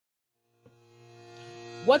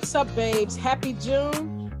What's up, babes? Happy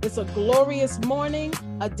June. It's a glorious morning,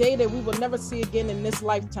 a day that we will never see again in this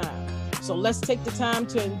lifetime. So let's take the time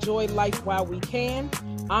to enjoy life while we can.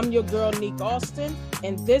 I'm your girl, Neek Austin,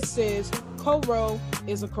 and this is Co-Row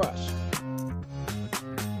is a Crush.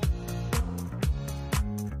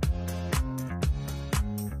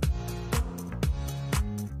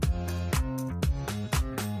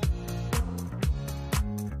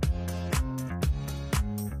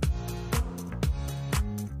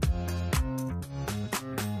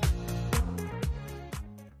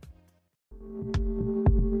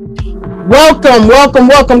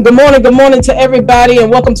 Welcome. Good morning to everybody, and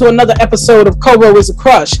welcome to another episode of Co-Row is a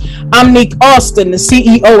Crush. I'm Neek Austin, the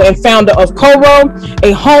CEO and founder of Co-Row,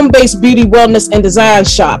 a home-based beauty, wellness, and design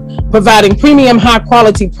shop, providing premium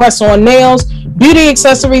high-quality press-on nails, beauty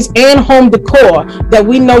accessories, and home decor that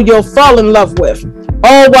we know you'll fall in love with,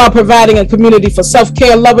 all while providing a community for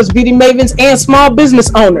self-care lovers, beauty mavens, and small business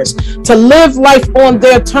owners to live life on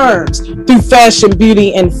their terms through fashion,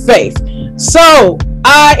 beauty, and faith. So,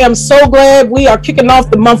 I am so glad we are kicking off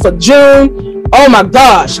the month of June. Oh my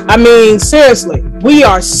gosh. I mean, seriously, we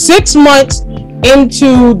are 6 months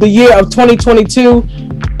into the year of 2022.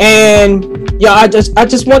 And yeah, I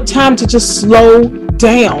just want time to just slow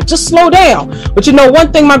down. But you know,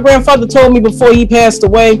 one thing my grandfather told me before he passed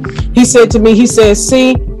away, he said to me, he said,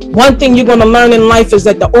 see, one thing you're going to learn in life is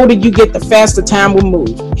that the older you get, the faster time will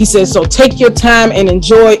move. He says, so take your time and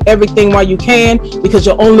enjoy everything while you can, because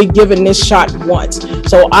you're only given this shot once.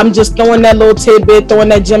 So I'm just throwing that little tidbit, throwing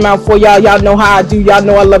that gem out for y'all. Y'all know how I do. Y'all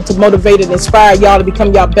know I love to motivate and inspire y'all to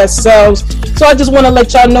become your best selves. So I just want to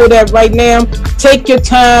let y'all know that right now. Take your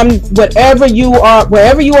time, wherever you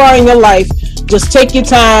are in your life. Just take your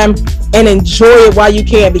time and enjoy it while you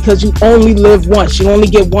can, because you only live once. You only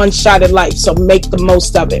get one shot at life, so make the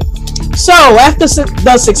most of it. So after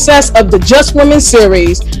the success of the Just Women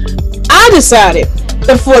series, I decided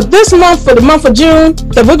that for this month, for the month of June,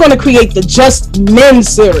 that we're going to create the Just Men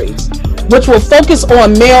series, which will focus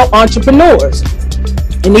on male entrepreneurs.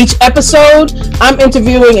 In each episode, I'm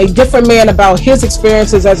interviewing a different man about his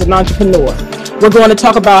experiences as an entrepreneur. We're going to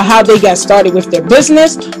talk about how they got started with their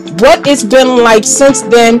business, what it's been like since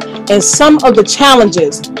then, and some of the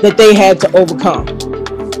challenges that they had to overcome.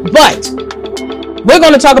 But we're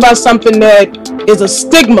going to talk about something that is a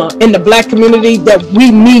stigma in the Black community that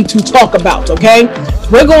we need to talk about, okay?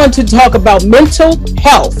 We're going to talk about mental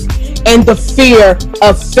health and the fear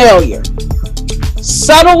of failure.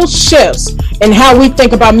 Subtle shifts in how we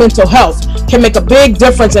think about mental health can make a big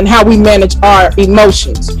difference in how we manage our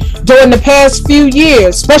emotions. During the past few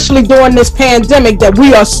years, especially during this pandemic that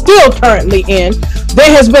we are still currently in,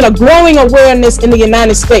 there has been a growing awareness in the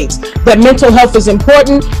United States that mental health is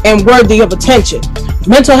important and worthy of attention.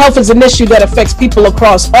 Mental health is an issue that affects people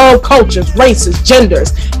across all cultures, races,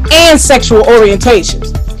 genders, and sexual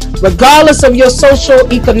orientations, regardless of your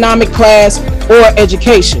social, economic class, or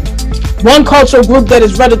education. One cultural group that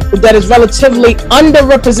is relatively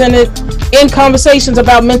underrepresented in conversations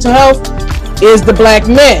about mental health is the Black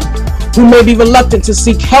men, who may be reluctant to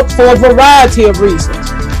seek help for a variety of reasons.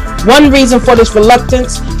 One reason for this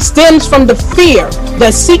reluctance stems from the fear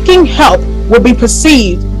that seeking help will be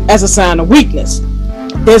perceived as a sign of weakness.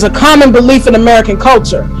 There's a common belief in American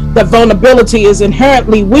culture that vulnerability is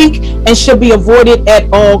inherently weak and should be avoided at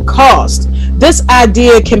all costs. This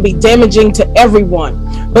idea can be damaging to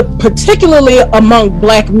everyone, but particularly among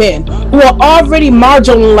Black men who are already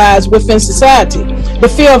marginalized within society. The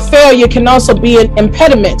fear of failure can also be an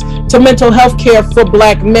impediment to mental health care for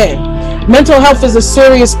Black men. Mental health is a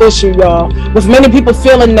serious issue, y'all, with many people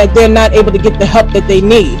feeling that they're not able to get the help that they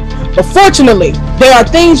need. But fortunately, there are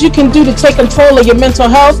things you can do to take control of your mental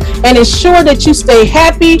health and ensure that you stay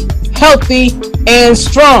happy, healthy, and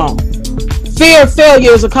strong. Fear of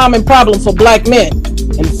failure is a common problem for Black men.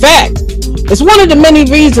 In fact, it's one of the many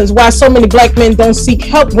reasons why so many Black men don't seek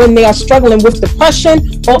help when they are struggling with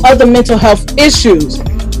depression or other mental health issues.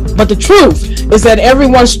 But the truth is that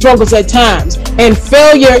everyone struggles at times, and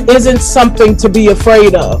failure isn't something to be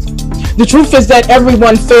afraid of. The truth is that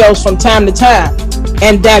everyone fails from time to time,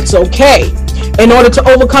 and that's okay. In order to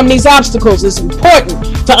overcome these obstacles, it's important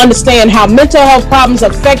to understand how mental health problems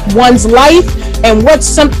affect one's life and what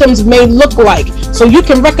symptoms may look like, so you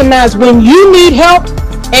can recognize when you need help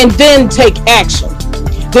and then take action.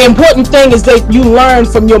 The important thing is that you learn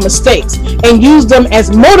from your mistakes and use them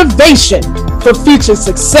as motivation for future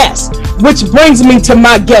success, which brings me to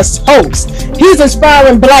my guest host. He's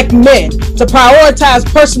inspiring Black men to prioritize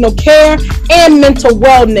personal care and mental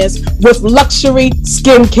wellness with luxury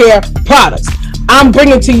skincare products. I'm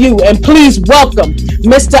bringing to you, and please welcome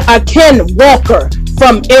Mr. Akin Walker,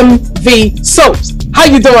 from MV Soaps. How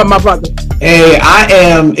you doing, my brother? Hey, I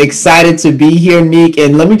am excited to be here, Neek.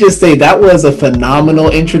 And let me just say, that was a phenomenal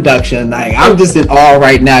introduction. Like, I'm just in awe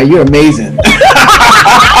right now. You're amazing.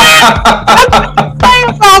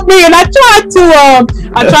 About me, and I try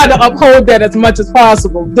to uphold that as much as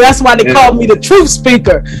possible. That's why they call me the truth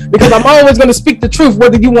speaker, because I'm always going to speak the truth,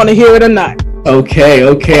 whether you want to hear it or not. Okay.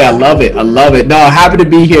 I love it. No, happy to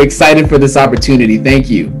be here. Excited for this opportunity. Thank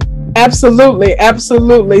you.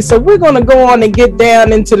 Absolutely. So we're going to go on and get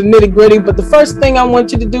down into the nitty gritty. But the first thing I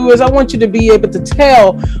want you to do is I want you to be able to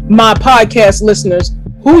tell my podcast listeners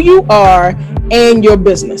who you are and your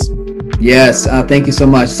business. Yes, thank you so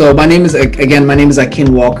much. So my name is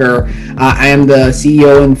Akin Walker. I am the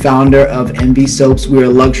CEO and founder of MV Soaps. We're a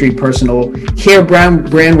luxury personal care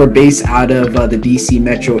brand. We're based out of the DC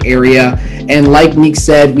metro area. And like Neek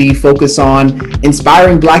said, we focus on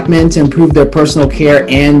inspiring Black men to improve their personal care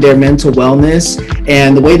and their mental wellness.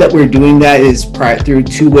 And the way that we're doing that is through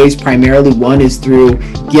two ways primarily. One is through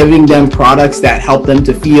giving them products that help them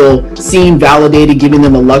to feel seen, validated, giving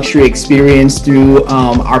them a luxury experience through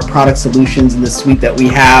our product solutions in the suite that we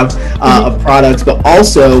have of products. But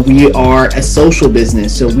also we are a social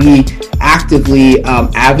business. So we actively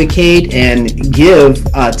advocate and give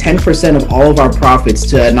 10% of all of our profits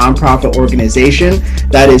to a nonprofit organization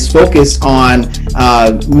that is focused on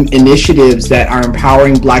initiatives that are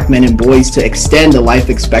empowering Black men and boys to extend the life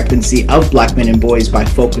expectancy of Black men and boys by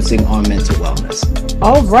focusing on mental wellness.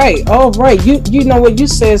 All right. You know what you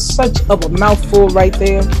said is such of a mouthful right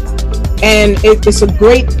there. And it's a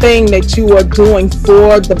great thing that you are doing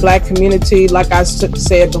for the Black community, like I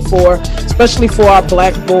said before, especially for our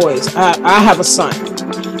Black boys. I have a son,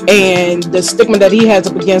 and the stigma that he has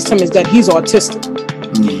up against him is that he's autistic.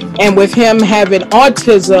 And with him having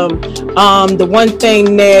autism, the one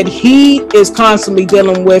thing that he is constantly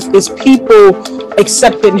dealing with is people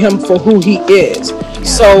accepting him for who he is.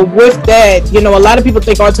 So with that, a lot of people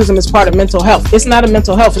think autism is part of mental health. It's not a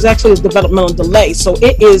mental health. It's actually a developmental delay. So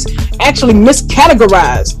it is actually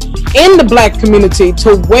miscategorized in the Black community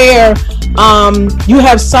to where you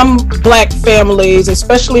have some Black families,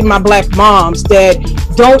 especially my Black moms, that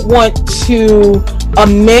don't want to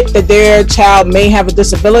admit that their child may have a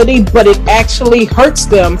disability, but it actually hurts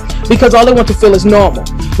them because all they want to feel is normal.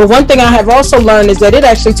 But one thing I have also learned is that it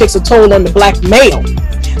actually takes a toll on the Black male,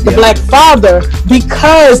 the Black father,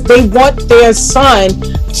 because they want their son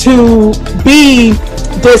to be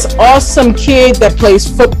this awesome kid that plays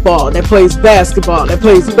football, that plays basketball, that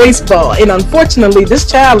plays baseball. And unfortunately, this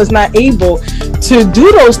child is not able to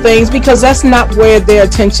do those things because that's not where their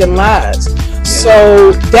attention lies.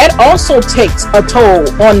 So that also takes a toll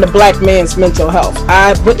on the Black man's mental health.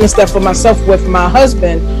 I witnessed that for myself with my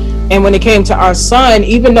husband. And when it came to our son,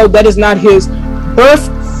 even though that is not his birth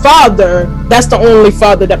father, that's the only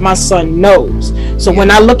father that my son knows. So when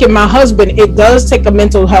I look at my husband, it does take a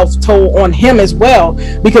mental health toll on him as well,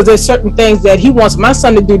 because there's certain things that he wants my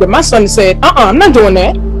son to do that my son said, I'm not doing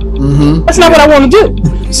that. That's not what I want to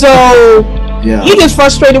do. So he gets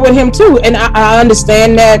frustrated with him too. And I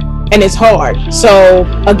understand that, and it's hard. So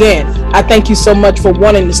again, I thank you so much for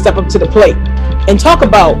wanting to step up to the plate and talk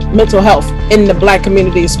about mental health in the Black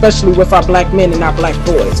community, especially with our Black men and our Black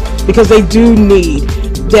boys, because they do need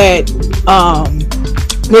that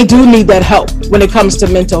help when it comes to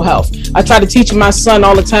mental health. I try to teach my son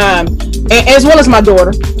all the time, as well as my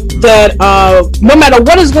daughter, that no matter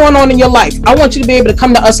what is going on in your life, I want you to be able to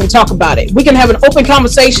come to us and talk about it. We can have an open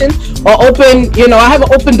conversation or I have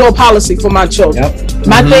an open door policy for my children.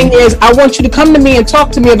 My thing is, I want you to come to me and talk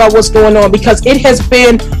to me about what's going on, because it has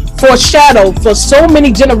been foreshadowed for so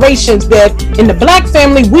many generations that in the Black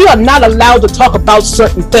family, we are not allowed to talk about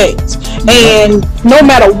certain things. And no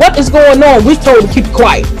matter what is going on, we're told to keep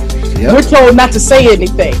quiet. We're told not to say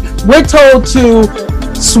anything. We're told to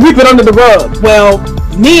sweep it under the rug. Well,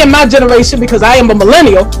 me and my generation, because I am a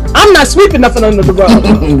millennial, I'm not sweeping nothing under the rug.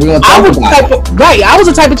 I was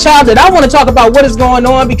the type of child that I want to talk about what is going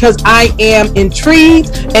on because I am intrigued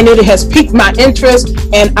and it has piqued my interest,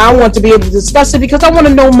 and I want to be able to discuss it because I want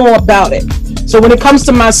to know more about it. So when it comes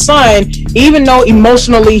to my son, even though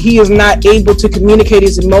emotionally he is not able to communicate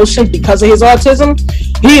his emotions because of his autism,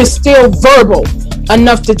 he is still verbal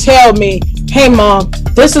enough to tell me, hey mom,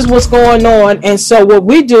 this is what's going on. And so what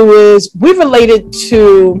we do is we relate it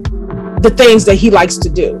to the things that he likes to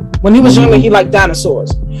do. When he was younger, he liked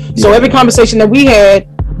dinosaurs. So every conversation that we had,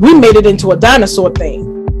 we made it into a dinosaur thing.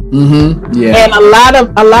 And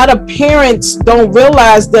a lot of parents don't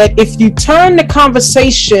realize that if you turn the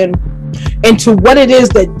conversation into what it is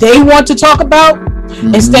that they want to talk about,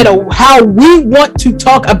 instead of how we want to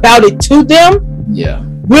talk about it to them,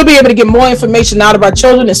 we'll be able to get more information out of our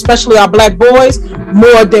children, especially our black boys,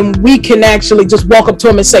 more than we can actually just walk up to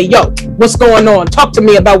them and say, yo, what's going on? Talk to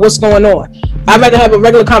me about what's going on. I'd rather have a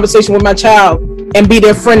regular conversation with my child and be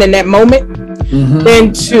their friend in that moment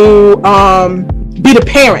than to be the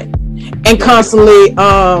parent and constantly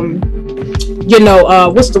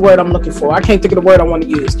what's the word I'm looking for? I can't think of the word I want to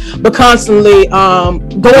use, but constantly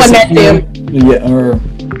going at them. Yeah, or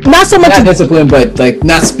not so much not discipline, but like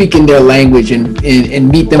not speaking their language and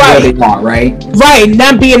meet them where they are, right? Right,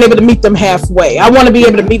 not being able to meet them halfway. I want to be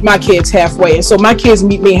able to meet my kids halfway, and so my kids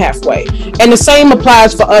meet me halfway. And the same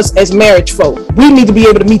applies for us as marriage folk. We need to be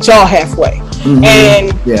able to meet y'all halfway.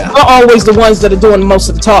 And we're always the ones that are doing most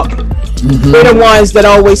of the talking. We're the ones that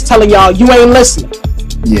are always telling y'all, you ain't listening.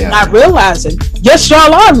 Not realizing, yes,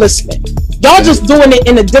 y'all are listening. Y'all just doing it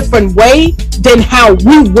in a different way than how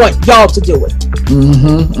we want y'all to do it.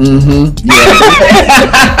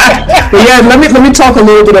 But yeah, let me talk a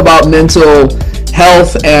little bit about mental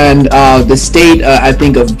health and the state, I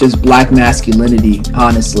think, of just black masculinity,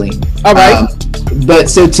 honestly. All right. But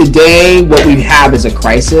so today, what we have is a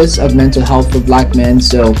crisis of mental health for black men.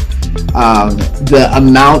 So the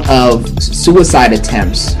amount of suicide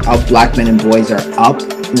attempts of black men and boys are up,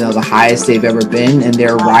 the highest they've ever been, and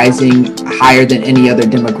they're rising higher than any other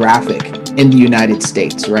demographic in the United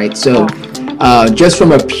States, right? So just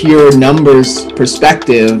from a pure numbers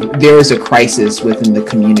perspective, there is a crisis within the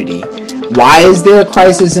community. Why is there a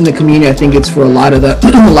crisis in the community? I think it's for a lot of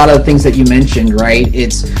the things that you mentioned, right?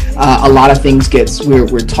 It's a lot of things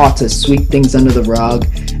we're taught to sweep things under the rug,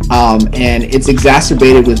 and it's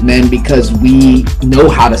exacerbated with men because we know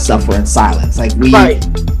how to suffer in silence. Like we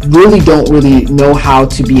really don't really know how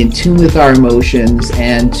to be in tune with our emotions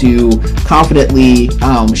and to confidently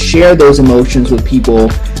share those emotions with people.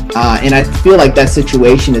 And I feel like that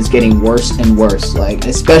situation is getting worse and worse, like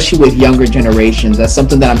especially with younger generations. That's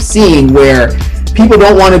something that I'm seeing where people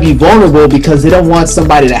don't want to be vulnerable because they don't want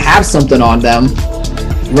somebody to have something on them,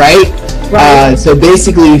 right? So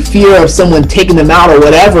basically fear of someone taking them out or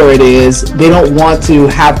whatever it is, they don't want to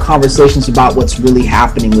have conversations about what's really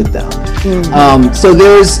happening with them. So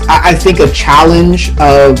there's, I think, a challenge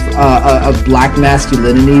of black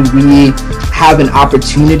masculinity. We have an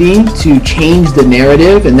opportunity to change the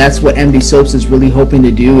narrative, and that's what MD Soaps is really hoping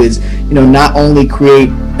to do, is not only create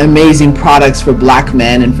amazing products for black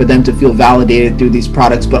men and for them to feel validated through these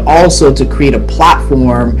products, but also to create a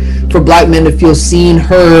platform for black men to feel seen,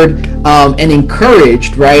 heard, and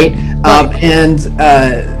encouraged, right? And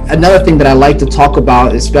another thing that I like to talk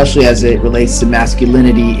about, especially as it relates to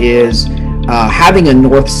masculinity, is having a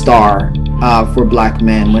North Star for black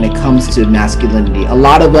men when it comes to masculinity. A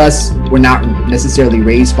lot of us were not necessarily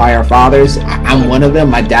raised by our fathers. I'm one of them.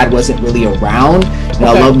 My dad wasn't really around.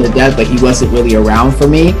 I love him to death, but he wasn't really around for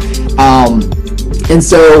me. And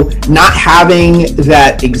so not having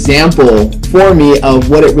that example for me of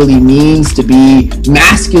what it really means to be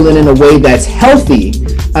masculine in a way that's healthy,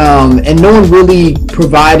 and no one really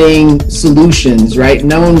providing solutions, right?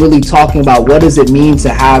 No one really talking about what does it mean to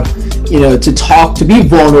have, to be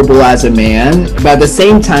vulnerable as a man, but at the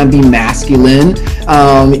same time be masculine,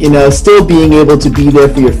 still being able to be there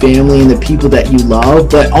for your family and the people that you love,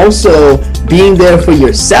 but also being there for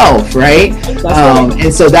yourself, right?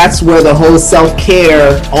 And so that's where the whole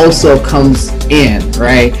self-care also comes in,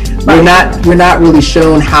 right? We're not really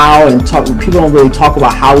shown how, and people don't really talk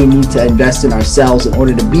about how we need to invest in ourselves in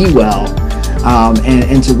order to be well,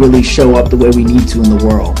 and to really show up the way we need to in the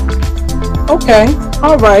world. Okay,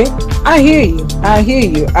 all right. I hear you.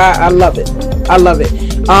 I love it.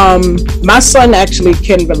 My son actually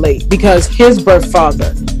can relate because his birth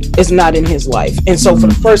father is not in his life. And so for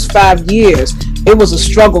the first 5 years, it was a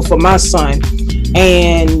struggle for my son.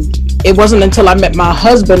 And it wasn't until I met my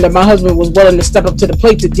husband that my husband was willing to step up to the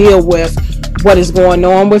plate to deal with what is going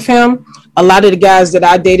on with him. A lot of the guys that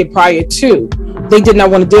I dated prior to, they did not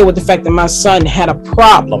want to deal with the fact that my son had a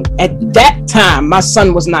problem. At that time, my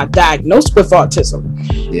son was not diagnosed with autism.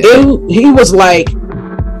 He was like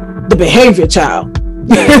the behavior child,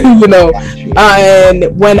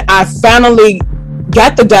 and when I finally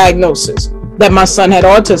got the diagnosis that my son had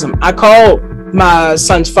autism, I called my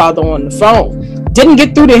son's father on the phone. Didn't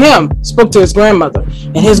get through to him, spoke to his grandmother,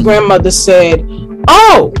 and his grandmother said,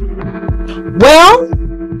 "Oh, well,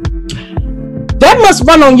 that must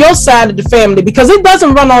run on your side of the family because it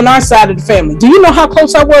doesn't run on our side of the family. Do you know how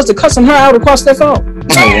close I was to cussing her out across their phone?"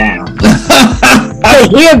 Oh, wow. I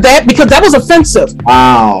hear that because that was offensive.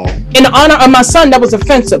 Wow. In honor of my son, that was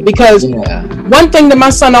offensive because one thing that my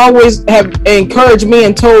son always have encouraged me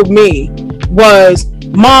and told me was,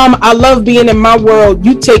 "Mom, I love being in my world.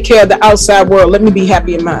 You take care of the outside world. Let me be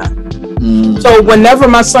happy in mine." So whenever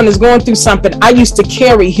my son is going through something, I used to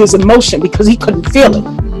carry his emotion because he couldn't feel it.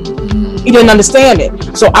 He didn't understand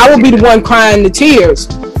it. So I would be the one crying the tears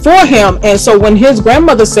for him. And so when his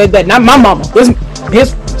grandmother said that, not my mama,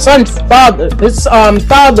 his son's father, his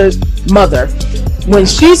father's mother, when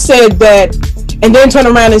she said that, and then turned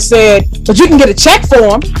around and said, but you can get a check for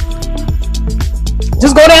him.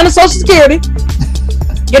 Just go down to Social Security,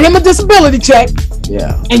 get him a disability check,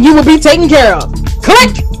 and you will be taken care of.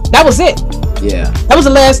 Click. That was it. Yeah. That was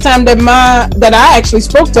the last time that I actually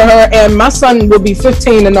spoke to her, and my son will be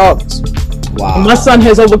 15 in August. Wow. And my son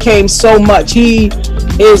has overcame so much. He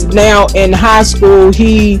is now in high school.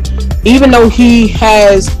 Even though he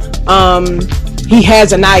has an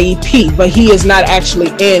IEP, but he is not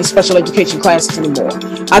actually in special education classes anymore.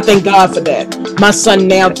 I thank God for that. My son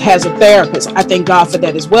now has a therapist. I thank God for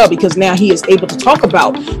that as well, because now he is able to talk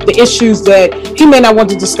about the issues that he may not want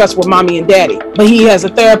to discuss with mommy and daddy, but he has a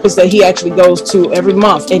therapist that he actually goes to every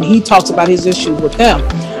month, and he talks about his issues with them.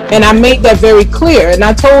 And I made that very clear. And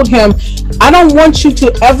I told him, I don't want you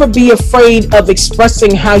to ever be afraid of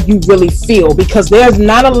expressing how you really feel, because there's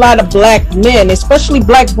not a lot of black men, especially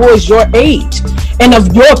black boys your age and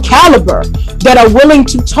of your caliber, that are willing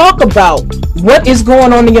to talk about what is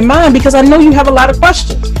going on in your mind, because I know you have a lot of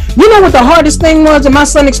questions. You know what the hardest thing was in my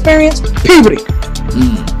son's experience? Puberty.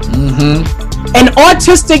 An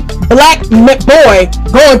autistic black boy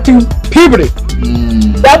going through puberty.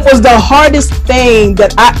 That was the hardest thing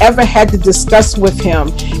that I ever had to discuss with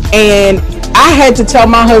him. And I had to tell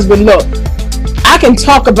my husband, look, I can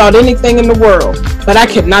talk about anything in the world, but I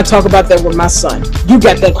cannot talk about that with my son. You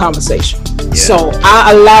got that conversation. Yeah. So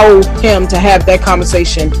I allowed him to have that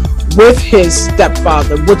conversation with his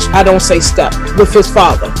stepfather, which I don't say step, with his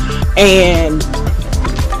father. And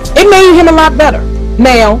it made him a lot better.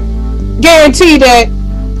 Now, guarantee that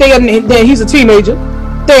he's a teenager.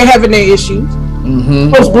 They're having their issues.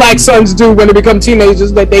 Most black sons do when they become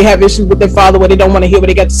teenagers, that they have issues with their father where they don't want to hear what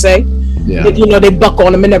they got to say. Yeah. They buck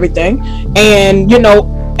on them and everything. And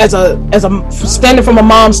as a standing from a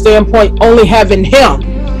mom's standpoint, only having him,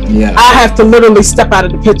 I have to literally step out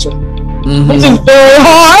of the picture. Which is very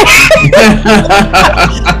hard.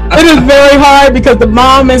 It is very hard because the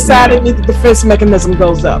mom inside of me, the defense mechanism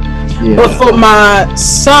goes up. Yeah. But for my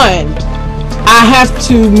son, I have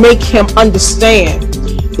to make him understand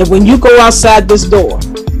that when you go outside this door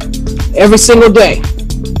every single day,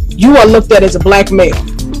 you are looked at as a black male.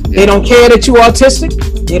 They don't care that you're autistic.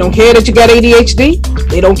 They don't care that you got ADHD.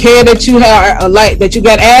 They don't care that you have that you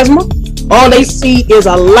got asthma. All they see is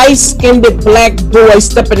a light-skinned black boy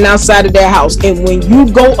stepping outside of their house. And when you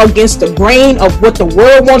go against the grain of what the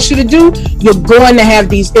world wants you to do, you're going to have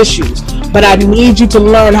these issues. But I need you to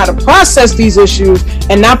learn how to process these issues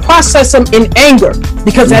and not process them in anger,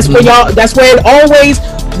 because that's where it always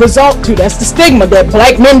result to. That's the stigma, that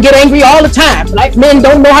black men get angry all the time. Black men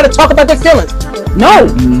don't know how to talk about their feelings. No,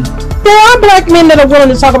 there are black men that are willing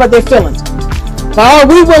to talk about their feelings. But are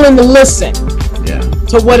we willing to listen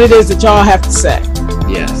to what it is that y'all have to say?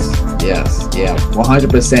 Yes, yeah,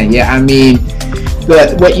 100%. Yeah, I mean,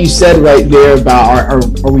 what you said right there about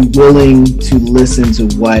are we willing to listen to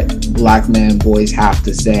what black men, boys have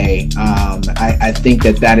to say? I think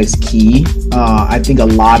that is key. I think a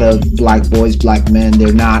lot of black boys, black men,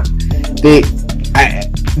 they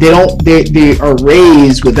are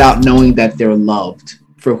raised without knowing that they're loved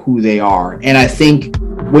for who they are. And I think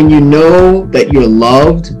when you know that you're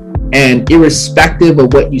loved, and irrespective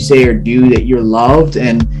of what you say or do, that you're loved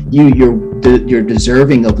and you're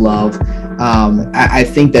deserving of love, I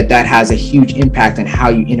think that has a huge impact on how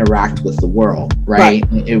you interact with the world, right?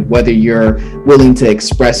 Whether you're willing to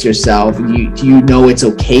express yourself, you know it's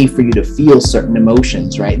okay for you to feel certain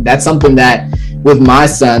emotions, right? That's something that with my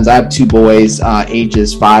sons, I have two boys,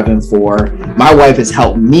 ages 5 and 4. My wife has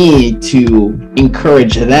helped me to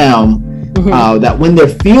encourage them that when they're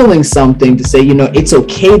feeling something, to say, it's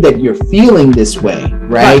okay that you're feeling this way,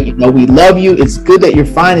 right? We love you. It's good that you're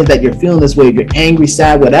finding that you're feeling this way. If you're angry,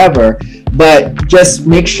 sad, whatever, but just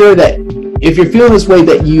make sure that if you're feeling this way,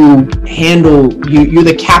 that you're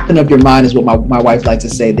the captain of your mind, is what my wife likes to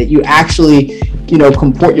say, that you actually,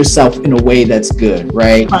 comport yourself in a way that's good,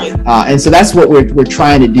 right? And so that's what we're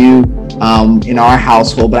trying to do in our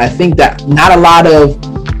household. But I think that not a lot of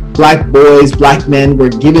black boys, black men were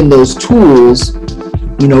given those tools,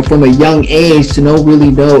 from a young age to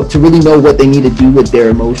really know what they need to do with their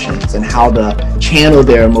emotions and how to channel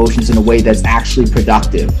their emotions in a way that's actually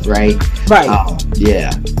productive, right?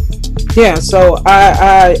 Yeah. So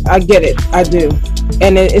I get it. I do,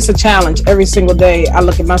 and it's a challenge every single day. I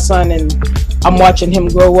look at my son and I'm watching him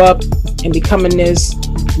grow up and becoming this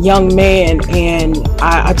young man, and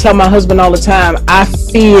I tell my husband all the time, I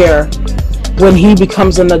fear when he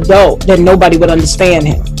becomes an adult that nobody would understand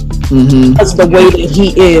him. Because the way that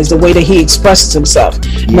he is, the way that he expresses himself.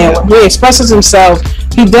 Now, when he expresses himself,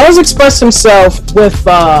 he does express himself with,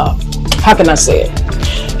 how can I say it?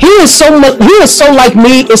 He is so like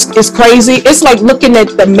me. It's crazy. It's like looking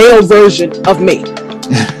at the male version of me.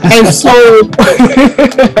 And so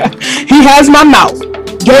he has my mouth.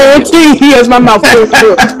 Guarantee he has my mouth.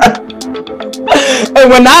 And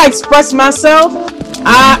when I express myself,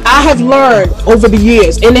 I have learned over the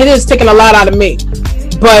years, and it has taken a lot out of me.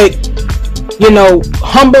 But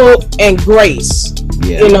humble and grace.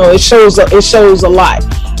 It shows a lot.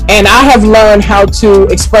 And I have learned how to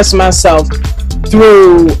express myself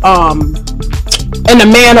through in a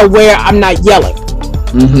manner where I'm not yelling.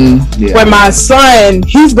 When my son,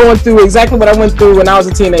 he's going through exactly what I went through when I was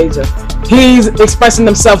a teenager. He's expressing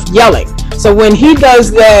himself yelling. So when he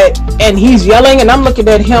does that and he's yelling, and I'm looking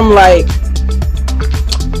at him like,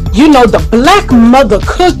 the black mother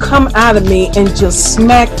could come out of me and just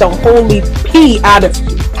smack the holy pee out of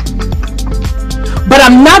you. But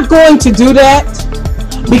I'm not going to do that,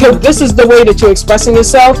 because this is the way that you're expressing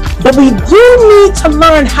yourself. But we do need to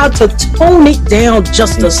learn how to tone it down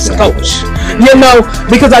just a skosh,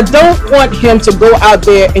 because I don't want him to go out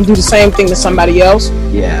there and do the same thing to somebody else.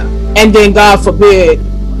 And then, God forbid,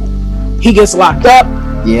 he gets locked up.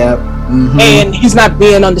 And he's not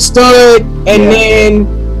being understood. And then,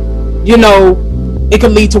 it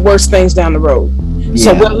could lead to worse things down the road.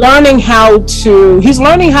 So we're learning he's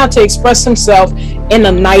learning how to express himself in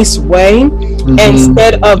a nice way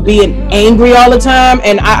instead of being angry all the time.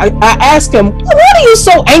 And I ask him, what are you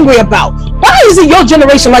so angry about? Why is it your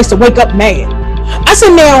generation likes to wake up mad? I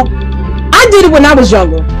said, now, I did it when I was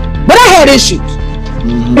younger, but I had issues.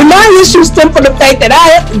 And my issues stem from the fact that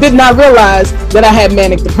I did not realize that I had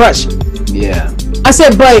manic depression. I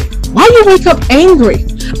said, but why you wake up angry?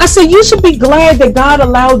 I said, you should be glad that God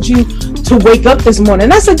allowed you to wake up this morning.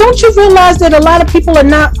 And I said, don't you realize that a lot of people are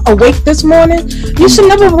not awake this morning? You should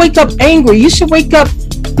never wake up angry. You should wake up,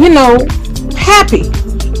 happy.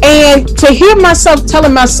 And to hear myself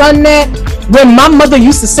telling my son that when my mother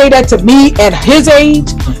used to say that to me at his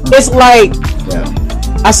age, it's like,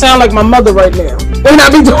 I sound like my mother right now. When I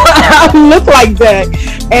look like that.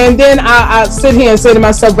 And then I sit here and say to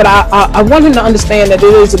myself, but I want him to understand that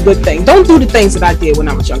it is a good thing. Don't do the things that I did when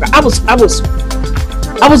I was younger. I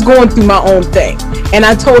was going through my own thing. And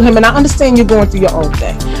I told him, and I understand you're going through your own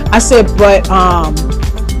thing. I said, but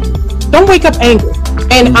don't wake up angry.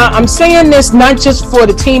 And I'm saying this not just for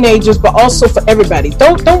the teenagers, but also for everybody.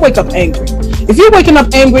 Don't wake up angry. If you're waking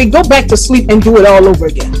up angry, go back to sleep and do it all over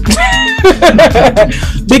again.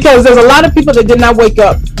 Because there's a lot of people that did not wake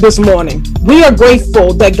up this morning. We are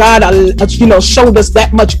grateful that God, showed us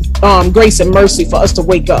that much grace and mercy for us to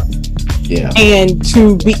wake up. And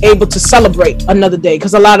to be able to celebrate another day,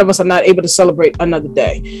 because a lot of us are not able to celebrate another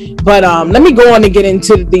day. But let me go on and get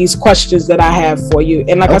into these questions that I have for you.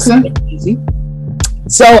 And like I said, it's easy.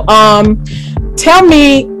 So tell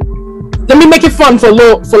me, let me make it fun for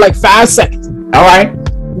like 5 seconds. All right.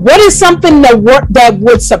 What is something that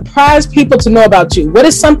would surprise people to know about you? What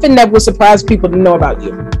is something that would surprise people to know about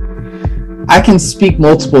you? I can speak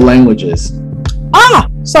multiple languages.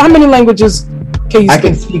 So how many languages can you speak? I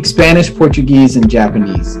can speak Spanish, Portuguese, and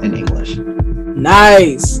Japanese, and English.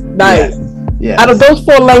 Nice. Yeah. Out of those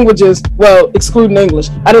 4 languages, well, excluding English,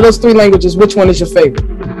 out of those 3 languages, which one is your favorite?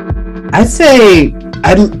 I'd say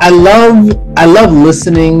I love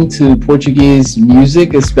listening to Portuguese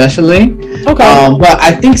music, especially. Okay. But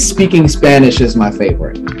I think speaking Spanish is my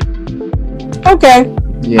favorite. Okay.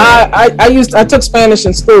 Yeah. I took Spanish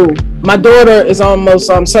in school. My daughter is almost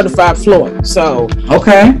certified fluent. So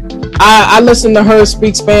okay. I listen to her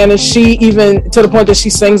speak Spanish. She even to the point that she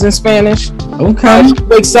sings in Spanish. Okay. She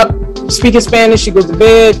wakes up speaking Spanish. She goes to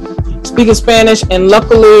bed speaking Spanish. And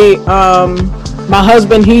luckily, my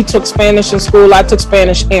husband, he took Spanish in school. I took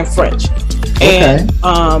Spanish and French. And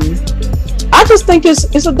I just think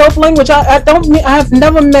it's a dope language. I have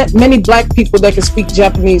never met many black people that can speak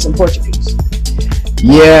Japanese and Portuguese.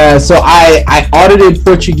 Yeah, so I audited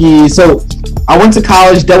Portuguese. So I went to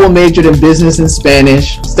college, double majored in business and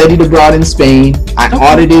Spanish, studied abroad in Spain. I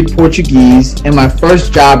audited Portuguese, and my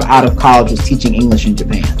first job out of college was teaching English in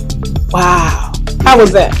Japan. Wow. How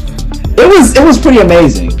was that? It was pretty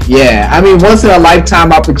amazing. Yeah, I mean, once in a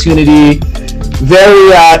lifetime opportunity.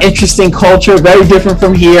 Very interesting culture, very different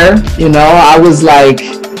from here. I was like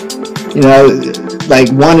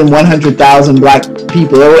 1 in 100,000 black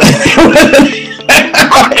people.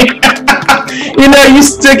 you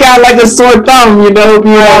stick out like a sore thumb, being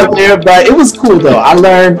out there. But it was cool though. I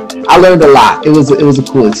learned a lot. It was a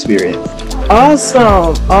cool experience.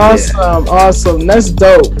 Awesome. That's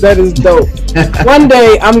dope. That is dope. One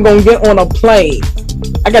day I'm gonna get on a plane.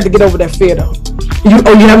 I got to get over that fear though. You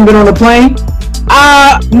haven't been on a plane?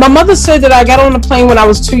 My mother said that I got on the plane when I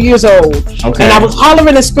was 2 years old. Okay. And I was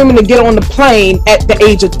hollering and screaming to get on the plane at the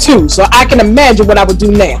age of 2. So I can imagine what I would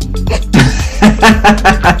do now.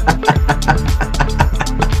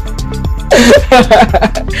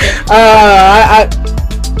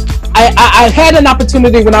 I had an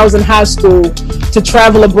opportunity when I was in high school to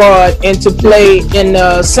travel abroad and to play in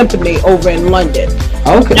a symphony over in London.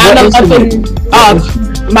 Okay.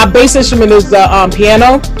 My bass instrument is the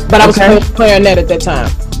piano, but I was playing clarinet at that time.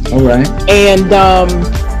 All right. And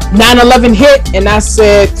 9/11 hit, and I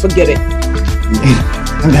said, forget it.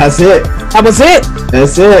 That's it. That was it.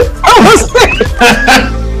 That's it.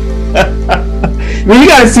 You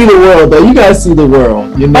gotta see the world, though. You gotta see the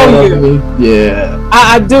world. You know what I mean? Yeah.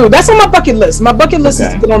 I do. That's on my bucket list. My bucket list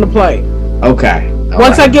is to get on the plane. Okay.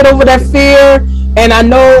 Once I get over that fear, and I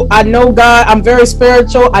know God, I'm very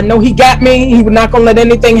spiritual. I know He got me. He was not gonna let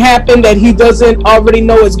anything happen that He doesn't already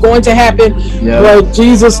know is going to happen. Yep. Well,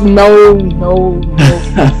 Jesus, no.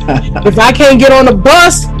 If I can't get on the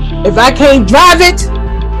bus, if I can't drive it,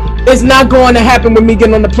 it's not going to happen with me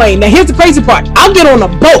getting on the plane. Now, here's the crazy part. I'll get on a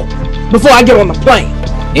boat before I get on the plane.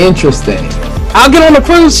 Interesting. I'll get on a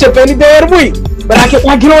cruise ship any day of the week, but I get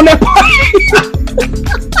on that plane.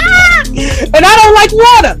 And I don't like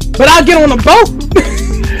water, but I'll get on a boat.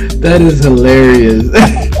 That is hilarious.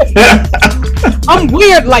 I'm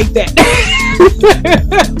weird like that.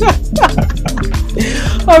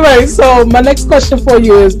 All right, so my next question for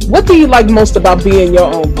you is, what do you like most about being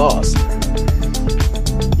your own boss?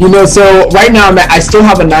 So right now I still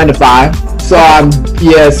have a 9-to-5. So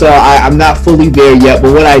I'm not fully there yet.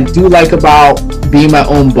 But what I do like about being my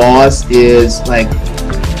own boss is I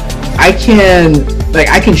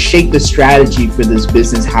can shape the strategy for this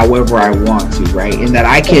business however I want to, right? And that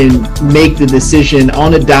I can make the decision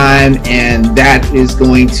on a dime, and that is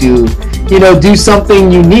going to, do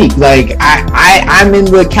something unique. Like I'm in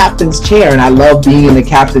the captain's chair, and I love being in the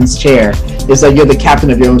captain's chair. It's like you're the captain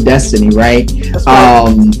of your own destiny, right?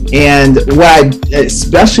 And what I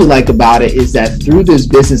especially like about it is that through this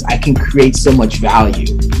business, I can create so much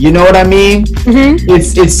value. You know what I mean? Mm-hmm.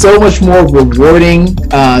 It's so much more rewarding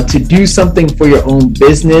to do something for your own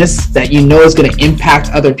business that is going to impact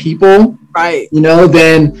other people. Right.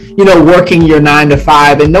 Than working your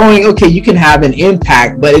 9-to-5 and knowing, okay, you can have an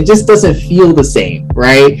impact, but it just doesn't feel the same,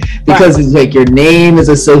 right? Because it's like your name is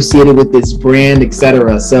associated with this brand,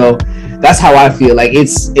 etc. So that's how I feel. Like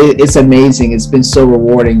it's amazing. It's been so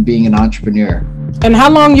rewarding being an entrepreneur. And how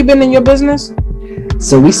long you been in your business?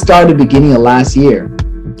 So we started beginning of last year.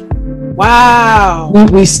 Wow.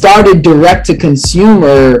 We started direct to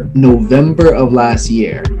consumer November of last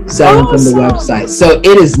year, selling from the website. So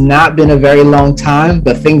it has not been a very long time,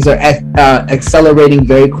 but things are accelerating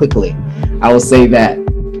very quickly. I will say that.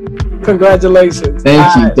 Congratulations.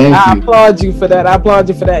 Thank you. I applaud you for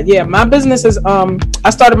that. Yeah, my business is I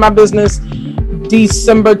started my business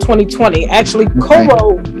December 2020. Actually,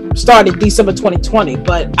 Coro started December 2020,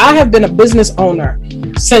 but I have been a business owner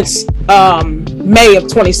since May of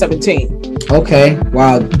 2017. Okay.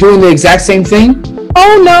 Wow. Doing the exact same thing?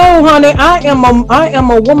 Oh no, honey. I am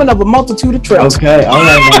a woman of a multitude of tricks. Okay. All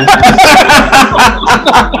right, man.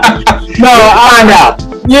 No, find out.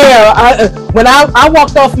 Yeah, when I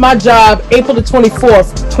walked off my job April the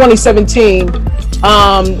 24th, 2017,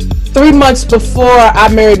 3 months before I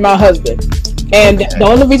married my husband. And the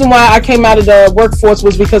only reason why I came out of the workforce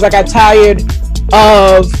was because I got tired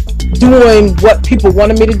of doing what people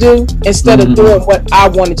wanted me to do instead of doing what I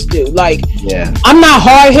wanted to do. I'm not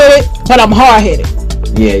hard-headed, but I'm hard-headed.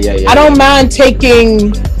 Yeah. I don't mind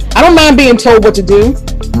being told what to do.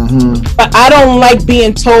 But I don't like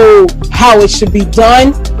being told how it should be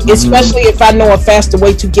done, especially if I know a faster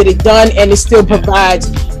way to get it done and it still provides,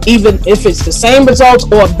 even if it's the same results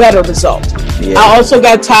or a better result. I also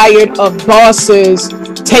got tired of bosses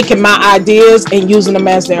taking my ideas and using them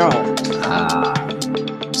as their own.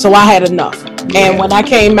 So I had enough. And when I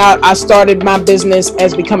came out, I started my business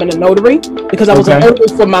as becoming a notary because I was a notary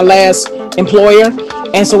for my last employer.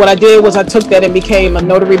 And so what I did was I took that and became a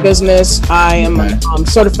notary business. I am a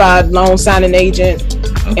certified loan signing agent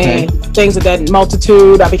and things of that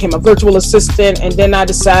multitude. I became a virtual assistant. And then I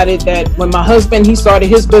decided that when my husband, he started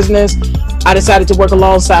his business, I decided to work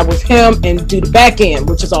alongside with him and do the back end,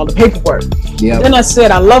 which is all the paperwork. Then I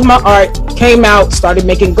said, I love my art, came out, started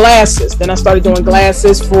making glasses. Then I started doing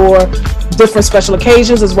glasses for different special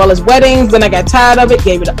occasions as well as weddings. Then I got tired of it,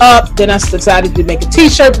 gave it up. Then I decided to make a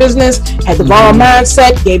t-shirt business, had the wrong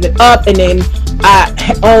mindset, gave it up, and then I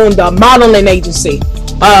owned a modeling agency.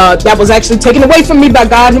 That was actually taken away from me by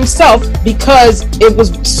God himself because it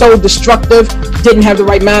was so destructive, didn't have the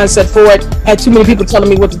right mindset for it, had too many people telling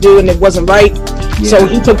me what to do and it wasn't right. Yeah. So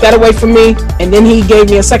he took that away from me, and then he gave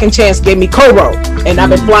me a second chance, gave me Coro, and I've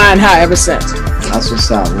been flying high ever since. That's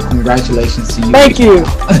what's up. Well, congratulations to you. Thank you.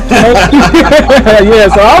 Thank you. Yeah,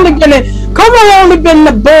 so Coro only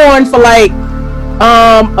been born for like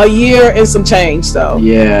a year and some change, so.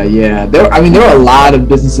 Yeah. There were a lot of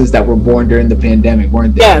businesses that were born during the pandemic,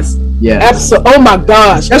 weren't there? Yes. Absolutely. Oh my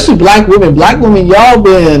gosh. Especially black women. Black women, y'all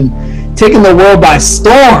been taking the world by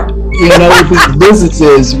storm. With these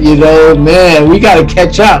businesses, man, we got to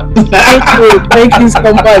catch up. Thank you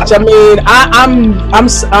so much. I mean,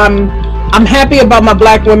 I'm happy about my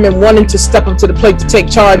black women wanting to step up to the plate to take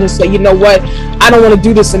charge and say, you know what, I don't want to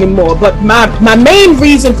do this anymore. But my main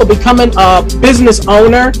reason for becoming a business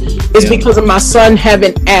owner is because of my son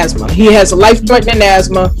having asthma. He has life-threatening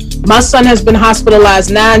asthma. My son has been hospitalized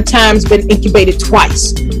 9 times, been incubated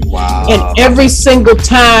twice. Wow. And every single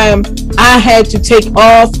time I had to take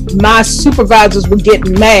off, my supervisors would get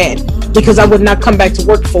mad because I would not come back to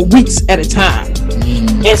work for weeks at a time.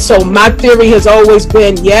 And so my theory has always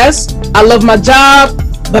been, yes, I love my job,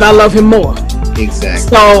 but I love him more. Exactly.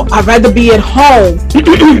 So I'd rather be at home,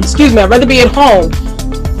 I'd rather be at home,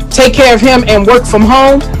 take care of him and work from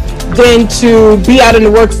home than to be out in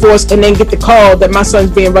the workforce and then get the call that my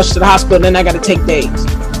son's being rushed to the hospital and then I got to take days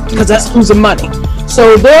because that's losing money.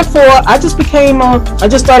 So therefore, I just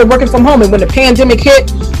started working from home. And when the pandemic hit,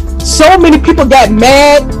 so many people got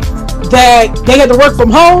mad that they had to work from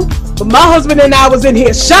home. But my husband and I was in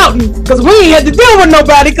here shouting because we ain't had to deal with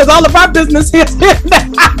nobody because all of our business is in the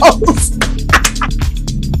house.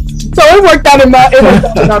 So it worked out in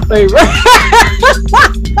our favor.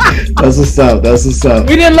 That's what's up.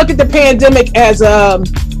 We didn't look at the pandemic as a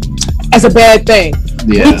bad thing.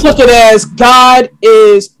 Yeah. We took it as God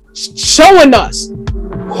is showing us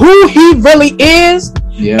who he really is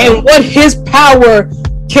and what his power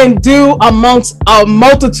can do amongst a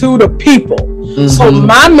multitude of people. Mm-hmm. So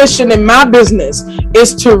my mission in my business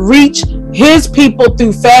is to reach his people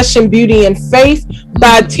through fashion, beauty, and faith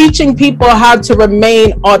by teaching people how to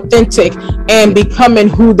remain authentic and becoming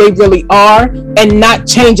who they really are and not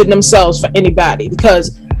changing themselves for anybody,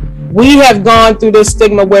 because we have gone through this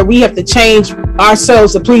stigma where we have to change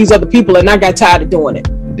ourselves to please other people, and I got tired of doing it.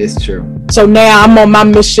 It's true. So now I'm on my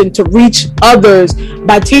mission to reach others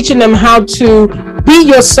by teaching them how to be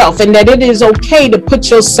yourself and that it is okay to put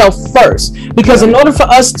yourself first. Because in order for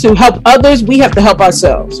us to help others, we have to help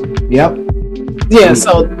ourselves. Yep. Yeah,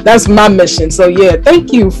 so that's my mission. So yeah,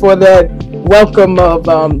 thank you for that welcome of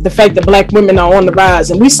the fact that black women are on the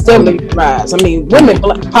rise, and we still on the rise. I mean, women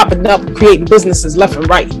popping up, creating businesses left and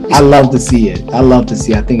right. I love to see it. I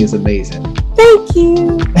think it's amazing. Thank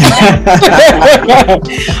you.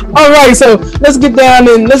 All right, so let's get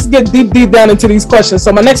deep down into these questions.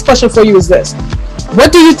 So my next question for you is this: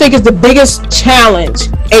 what do you think is the biggest challenge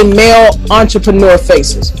a male entrepreneur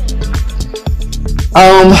faces?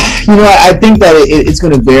 I think that it's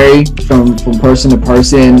going to vary from person to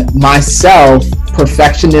person. Myself,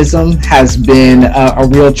 perfectionism has been a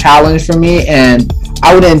real challenge for me, and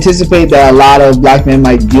I would anticipate that a lot of black men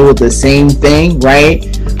might deal with the same thing, right?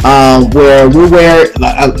 Where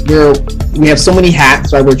we have so many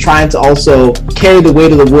hats, right? We're trying to also carry the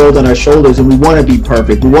weight of the world on our shoulders, and we want to be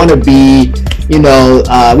perfect. We want to be, we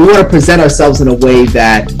want to present ourselves in a way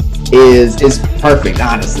that is perfect,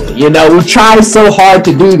 honestly. We try so hard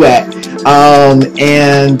to do that. I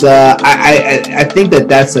think that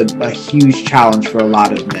that's a huge challenge for a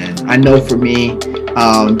lot of men. I know for me,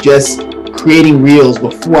 just creating reels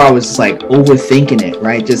before, I was like overthinking it,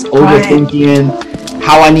 right? Just overthinking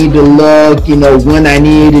how I need to look, when I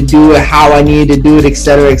need to do it, how I need to do it, et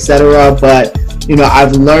cetera. But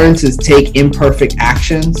I've learned to take imperfect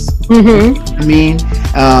actions. And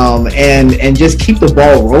just keep the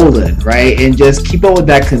ball rolling, right? And just keep up with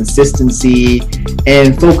that consistency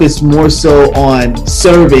and focus more so on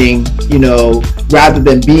serving, rather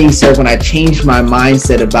than being served. When I changed my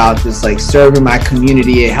mindset about just like serving my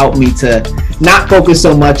community, it helped me to not focus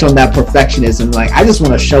so much on that perfectionism. Like, I just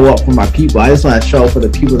want to show up for my people. I just want to show up for the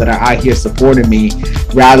people that are out here supporting me,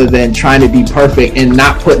 rather than trying to be perfect and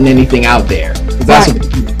not putting anything out there. That's what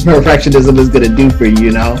perfectionism is going to do for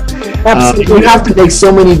you, Absolutely. You have to make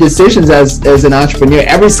so many decisions as an entrepreneur.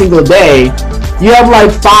 Every single day, you have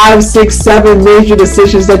like 5, 6, 7 major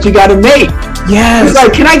decisions that you got to make. Yes. It's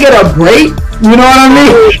like, can I get a break? You know what I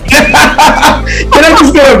mean? Can I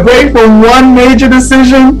just get a break away from one major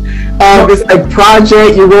decision. It's like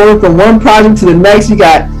project. You're going from one project to the next. You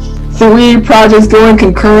got 3 projects going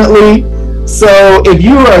concurrently. So if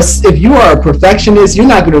you are a perfectionist, you're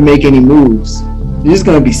not going to make any moves. You're just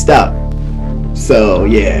going to be stuck. So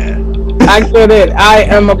yeah, I get it. I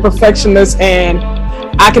am a perfectionist, and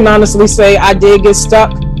I can honestly say I did get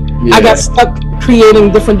stuck. Yeah. I got stuck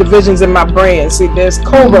creating different divisions in my brand. See, there's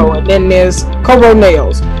Coro, and then there's Coro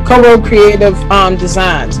Nails, Coro Creative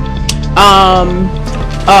Designs.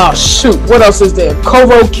 What else is there?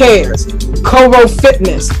 Coro Cares, Coro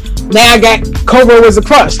Fitness. Now I got Coro is a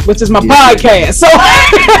Crush, which is my podcast. So I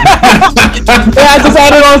just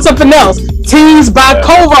added on something else. Teas by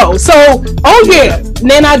Coro. So, and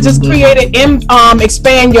then I just created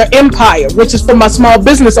Expand Your Empire, which is for my small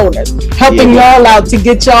business owners, helping y'all out to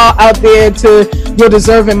get y'all out there to your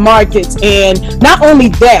deserving markets. And not only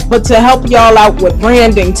that, but to help y'all out with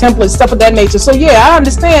branding, templates, stuff of that nature. So I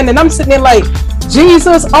understand. And I'm sitting there like,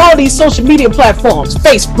 Jesus, all these social media platforms,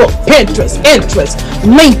 Facebook, Pinterest,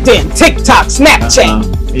 LinkedIn, TikTok, Snapchat,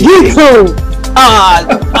 YouTube,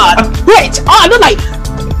 Twitch, they're like,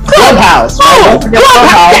 Clubhouse,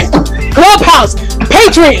 Clubhouse,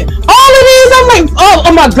 Patreon, all of these. I'm like,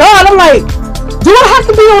 oh my God. I'm like, do I have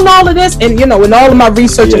to be on all of this? And in all of my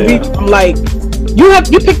research and video, I'm like,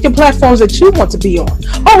 you pick your platforms that you want to be on.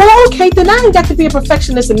 Oh, well, okay, then I ain't got to be a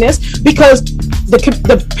perfectionist in this, because the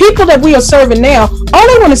people that we are serving now, all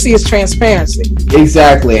they want to see is transparency.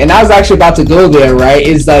 Exactly. And I was actually about to go there, right?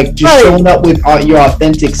 It's like just showing up with your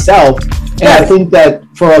authentic self. And I think that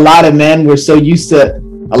for a lot of men, we're so used to,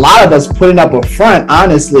 a lot of us putting up a front,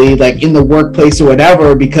 honestly, like in the workplace or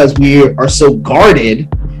whatever, because we are so guarded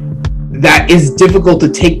that it's difficult to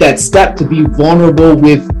take that step to be vulnerable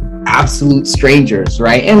with absolute strangers,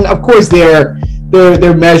 right? And of course there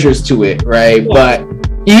are measures to it, right? But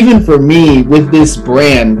even for me, with this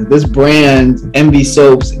brand MV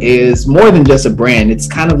Soaps is more than just a brand. It's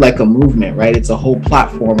kind of like a movement, right? It's a whole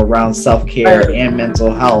platform around self-care and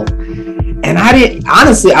mental health. And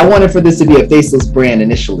I wanted for this to be a faceless brand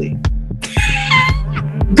initially.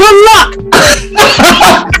 Good luck!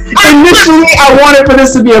 Initially, I wanted for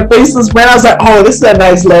this to be a faceless brand. I was like, oh, this is a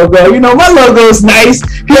nice logo. My logo is nice.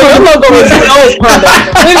 Your logo is dope, honey.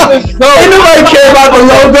 Ain't nobody care about the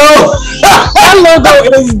logo. That logo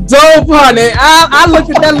is dope, honey. I looked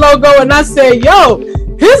at that logo and I said, yo,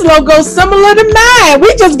 his logo's similar to mine.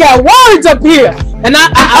 We just got words up here. And I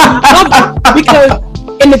love it because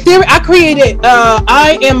in the theory I created,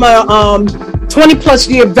 I am a 20 plus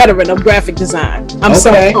year veteran of graphic design. I'm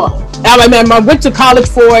I went to college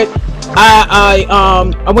for it.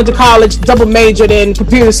 I went to college, double majored in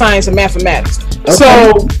computer science and mathematics. Okay.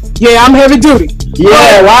 So I'm heavy duty.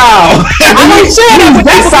 Yeah, wow. I don't share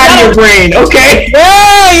that side of your brain. Okay.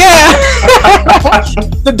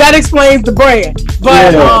 So that explains the brand.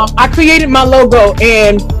 But I created my logo,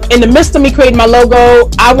 and in the midst of me creating my logo,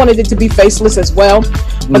 I wanted it to be faceless as well.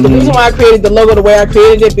 But the reason why I created the logo the way I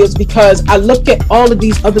created it was because I looked at all of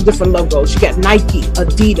these other different logos. You got Nike,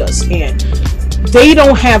 Adidas, and they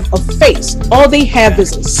don't have a face. All they have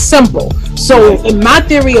is a symbol. So in my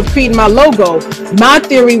theory of creating my logo, my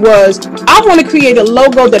theory was I want to create a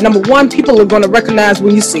logo that, number one, people are going to recognize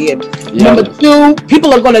when you see it. Number two,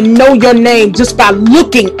 people are going to know your name just by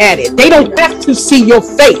looking at it. They don't have to see your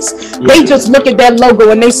face. They just look at that logo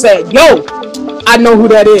and they say, yo, I know who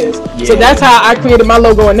that is. So that's how I created my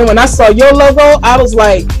logo. And then when I saw your logo, I was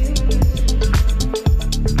like,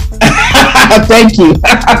 thank you.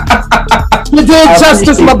 You did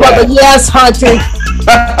justice, my brother. Yes, hunting.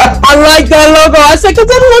 I like that logo. I said, because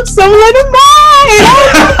it looks similar to mine.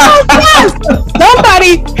 Oh, yes.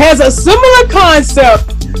 Somebody has a similar concept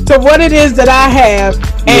to what it is that I have,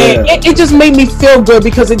 and it just made me feel good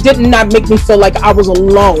because it did not make me feel like I was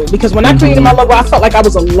alone. Because when I created my logo, I felt like I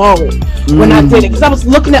was alone when I did it, because I was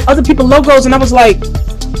looking at other people's logos and I was like,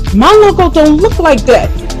 my logo don't look like that.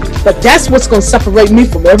 But that's what's going to separate me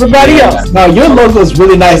from everybody else. No, your logo is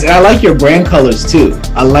really nice, and I like your brand colors too.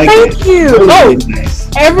 I like it. Thank you. Really nice.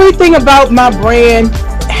 Everything about my brand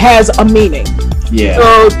has a meaning. Yeah.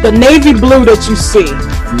 So the navy blue that you see,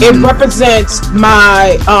 it represents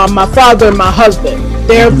my father and my husband.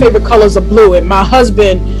 Their favorite colors are blue, and my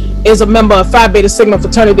husband is a member of Phi Beta Sigma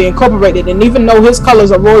Fraternity Incorporated. And even though his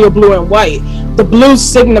colors are royal blue and white, the blue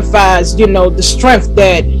signifies, the strength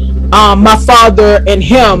that my father and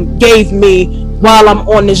him gave me while I'm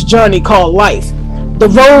on this journey called life. The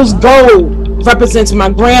rose gold represents my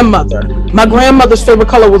grandmother. My grandmother's favorite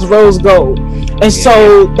color was rose gold. And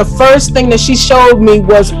so the first thing that she showed me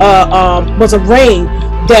was a ring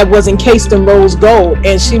that was encased in rose gold.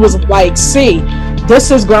 And she was like, see, this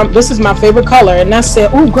is my favorite color. And I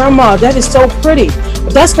said, oh, grandma, that is so pretty.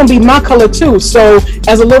 But that's going to be my color too. So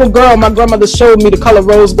as a little girl, my grandmother showed me the color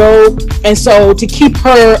rose gold. And so to keep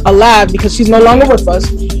her alive, because she's no longer with us,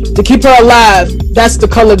 to keep her alive, that's the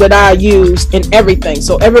color that I use in everything.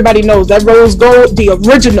 So everybody knows that rose gold, the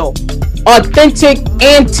original, authentic,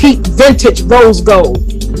 antique, vintage rose gold.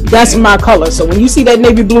 That's my color. So when you see that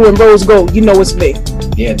navy blue and rose gold, you know it's me.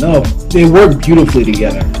 Yeah, no, they work beautifully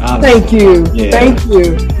together. Honestly. Thank you. Yeah. Thank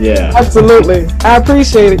you. Yeah. Absolutely. I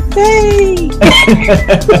appreciate it. Hey.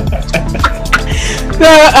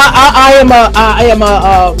 I am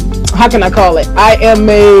a how can I call it? I am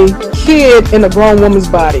a kid in a grown woman's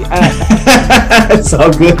body. It's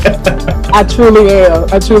all good. I truly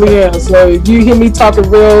am. So if you hear me talking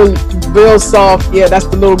real soft, yeah, that's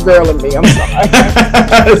the little girl in me. I'm sorry.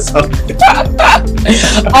 It's all good.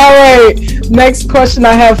 All right. Next question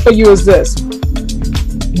I have for you is this.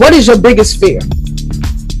 What is your biggest fear?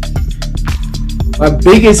 My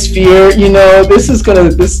biggest fear, this is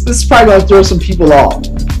probably gonna throw some people off.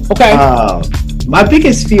 Okay. My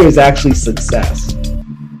biggest fear is actually success.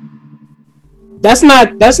 That's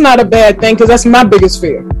not a bad thing, because that's my biggest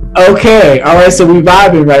fear. Okay, all right. So we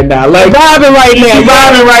vibing right now. Vibing right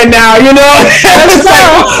now. It's like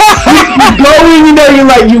you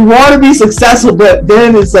going. You want to be successful, but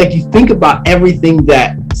then it's like you think about everything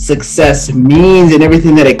that success means and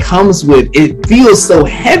everything that it comes with. It feels so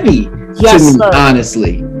heavy to me, sir.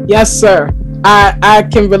 Honestly. Yes, sir. I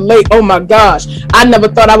can relate. Oh my gosh. I never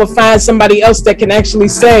thought I would find somebody else that can actually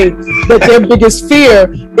say that their biggest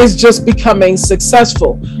fear is just becoming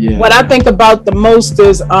successful. Yeah. What I think about the most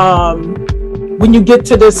is when you get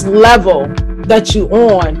to this level that you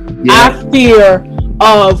on, I fear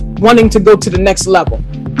of wanting to go to the next level.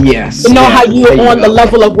 Yes. How you're on the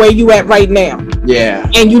level of where you at right now. Yeah.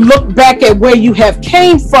 And you look back at where you have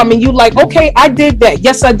came from and you like, okay, I did that.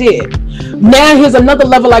 Yes, I did. Now here's another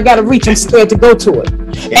level I got to reach. I'm scared to go to it.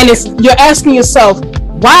 And you're asking yourself,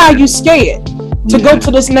 why are you scared to go to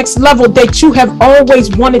this next level that you have always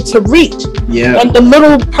wanted to reach? Yeah. And the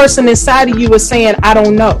little person inside of you is saying, I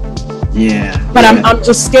don't know. Yeah. But I'm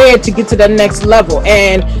just scared to get to that next level.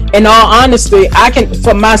 And in all honesty,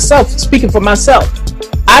 speaking for myself,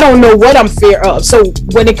 I don't know what I'm fear of. So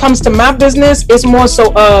when it comes to my business, it's more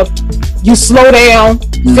so of you slow down,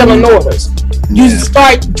 filling orders. You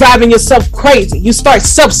start driving yourself crazy. You start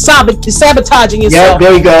self-sabotaging yourself. Yeah,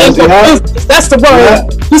 there you go. That's the word.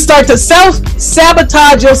 You start to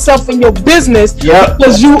self-sabotage yourself in your business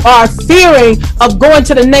because you are fearing of going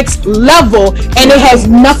to the next level, and it has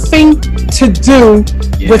nothing to do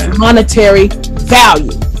with monetary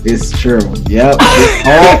value. It's true. Yep.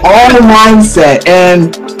 all the mindset.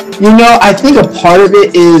 And I think a part of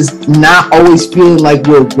it is not always feeling like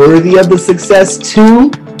we're worthy of the success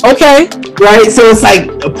too. Okay. Right? So it's like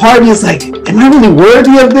a part of me is like, am I really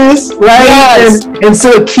worthy of this? Right? Yes. And so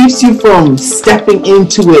it keeps you from stepping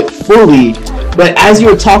into it fully. But as you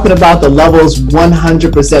were talking about the levels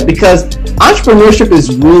 100%, because entrepreneurship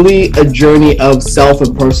is really a journey of self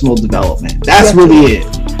and personal development. That's really it.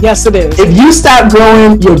 Yes, it is. If you stop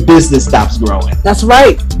growing, your business stops growing. That's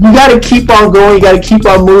right. You got to keep on going. You got to keep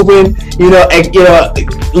on moving.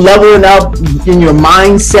 Leveling up in your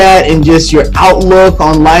mindset and just your outlook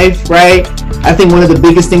on life. Right. I think one of the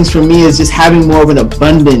biggest things for me is just having more of an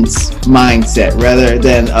abundance mindset rather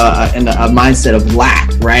than a mindset of lack.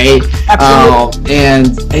 Right.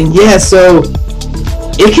 Absolutely. So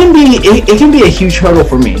it can be a huge hurdle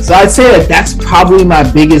for me. So I'd say that's probably my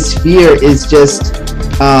biggest fear is just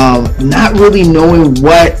not really knowing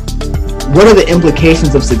what are the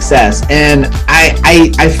implications of success. And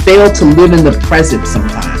I fail to live in the present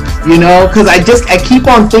sometimes, because I keep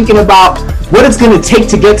on thinking about what it's going to take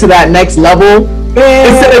to get to that next level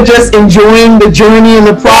instead of just enjoying the journey and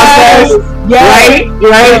the process. Yes.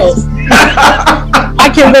 Right? I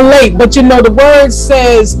can relate, but the word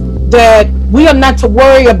says that we are not to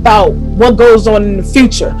worry about what goes on in the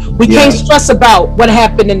future. We can't stress about what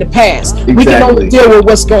happened in the past. Exactly. We can only deal with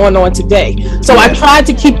what's going on today. So I try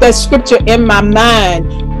to keep that scripture in my mind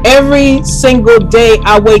every single day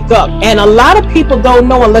I wake up. And a lot of people don't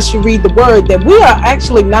know, unless you read the word, that we are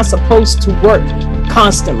actually not supposed to work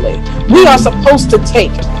constantly. We are supposed to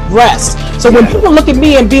take rest. So when people look at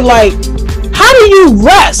me and be like, how do you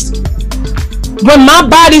rest? When my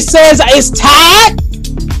body says it's tired,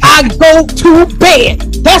 I go to bed.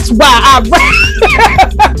 That's why I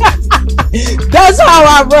rest. That's how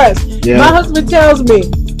I rest. Yeah. My husband tells me,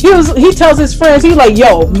 he tells his friends, he's like,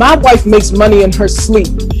 yo, my wife makes money in her sleep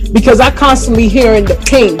because I constantly hearing the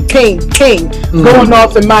ping, ping, ping going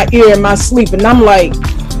off in my ear in my sleep. And I'm like,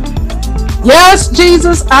 yes,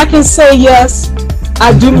 Jesus, I can say yes.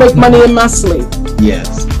 I do make money in my sleep.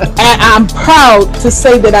 Yes. And I'm proud to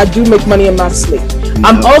say that I do make money in my sleep.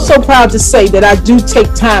 I'm also proud to say that I do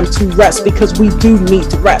take time to rest, because we do need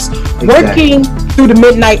to rest. Exactly. Working through the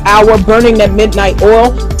midnight hour, burning that midnight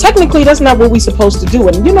oil, technically that's not what we're supposed to do.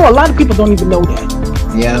 And a lot of people don't even know that.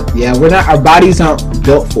 Yeah, we're not, our bodies aren't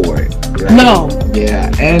built for it. Right? No.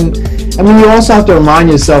 Yeah, and I mean, you also have to remind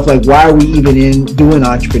yourself, like, why are we even doing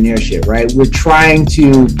entrepreneurship, right? We're trying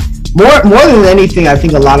to, more than anything, I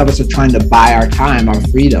think a lot of us are trying to buy our time, our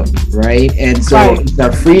freedom, right? And so it's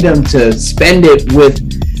our freedom to spend it with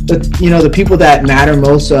the people that matter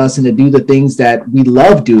most to us, and to do the things that we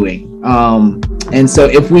love doing. And so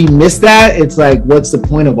if we miss that, it's like, what's the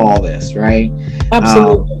point of all this, right?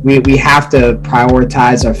 Absolutely. We have to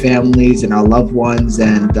prioritize our families and our loved ones,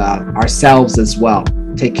 and ourselves as well.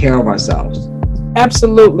 Take care of ourselves.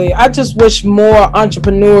 Absolutely. I just wish more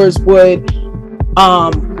entrepreneurs would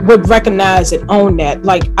recognize and own that.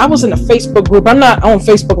 Like, I was in a Facebook group. I'm not on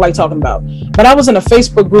Facebook like talking about, but I was in a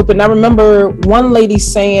Facebook group, and I remember one lady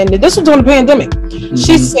saying that this was during the pandemic. Mm-hmm.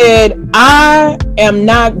 She said, I am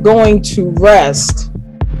not going to rest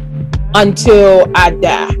until I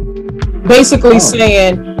die. Basically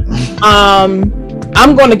saying,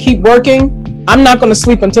 I'm going to keep working. I'm not going to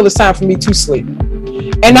sleep until it's time for me to sleep.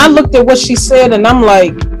 And I looked at what she said, and I'm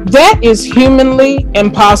like, that is humanly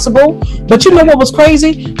impossible. But you know what was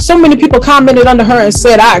crazy? So many people commented under her and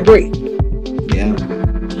said, I agree. Yeah.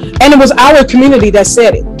 And it was our community that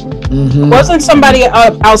said it. Mm-hmm. It wasn't somebody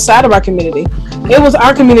outside of our community. It was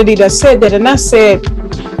our community that said that. And I said,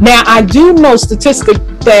 now I do know statistic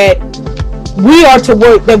that we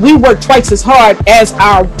work twice as hard as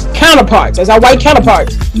our counterparts, as our white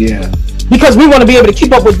counterparts. Yeah. Because we want to be able to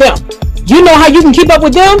keep up with them. You know how you can keep up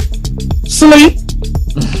with them? Sleep,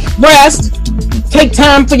 rest, take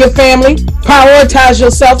time for your family, prioritize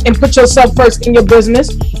yourself, and put yourself first in your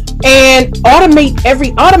business, and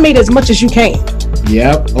automate as much as you can.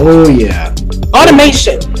 Yep. Oh yeah.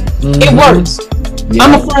 Automation. Mm-hmm. It works. Yep.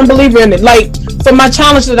 I'm a firm believer in it. Like, for my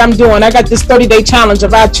challenge that I'm doing, I got this 30-day challenge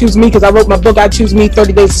of I Choose Me, because I wrote my book, I Choose Me,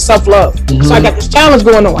 30 Days of Self-Love. Mm-hmm. So I got this challenge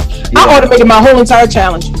going on. Yeah. I automated my whole entire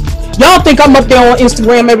challenge. Y'all think I'm up there on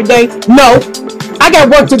Instagram every day? No. I got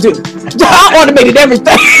work to do. I automated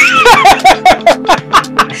everything.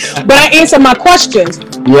 But I answer my questions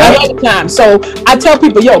all the time. So I tell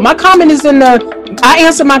people, my comment is I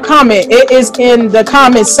answer my comment. It is in the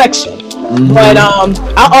comment section. Mm-hmm. But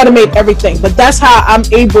I automate everything. But that's how I'm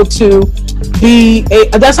able to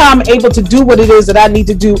do what it is that I need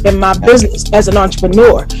to do in my business as an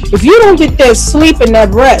entrepreneur. If you don't get that sleep and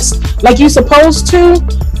that rest like you're supposed to,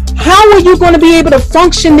 how are you going to be able to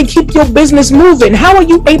function to keep your business moving? How are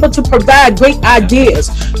you able to provide great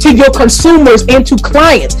ideas to your consumers and to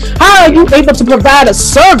clients? How are you able to provide a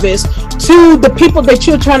service to the people that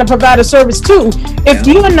you're trying to provide a service to if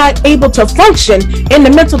you're not able to function in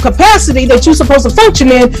the mental capacity that you're supposed to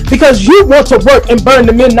function in, because you want to work and burn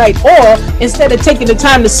the midnight oil instead of taking the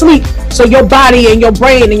time to sleep so your body and your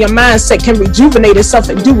brain and your mindset can rejuvenate itself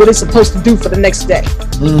and do what it's supposed to do for the next day?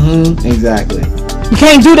 Mm-hmm. Exactly. You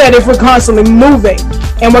can't do that if we're constantly moving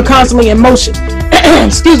and we're constantly in motion.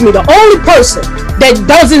 Excuse me. The only person that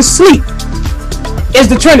doesn't sleep is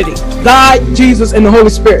the Trinity: God, Jesus, and the Holy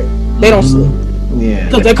Spirit. They don't sleep. Yeah.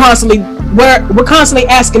 Because we're constantly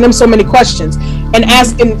asking them so many questions and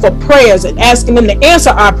asking for prayers and asking them to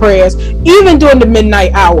answer our prayers, even during the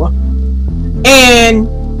midnight hour. And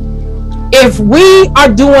if we are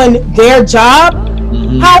doing their job,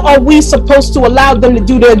 how are we supposed to allow them to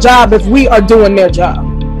do their job if we are doing their job?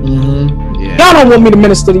 Mm-hmm. Yeah. Y'all don't want me to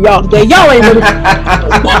minister to y'all today. Y'all ain't ready.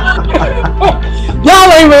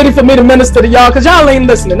 Y'all ain't ready for me to minister to y'all, because y'all ain't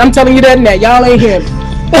listening. I'm telling you that now. Y'all ain't hearing me.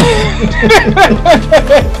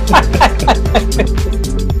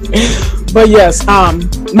 But yes,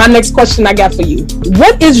 my next question I got for you.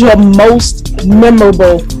 What is your most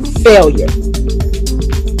memorable failure?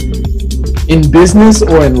 In business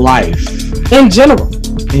or in life? In general.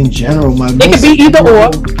 In general, it could be either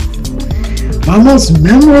or. My most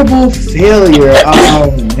memorable failure.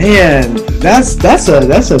 Oh man, that's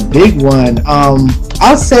a big one.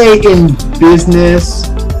 I'll say in business,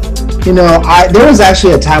 there was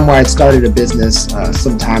actually a time where I started a business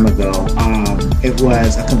some time ago. It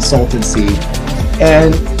was a consultancy,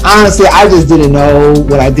 and honestly, I just didn't know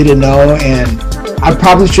what I didn't know, and I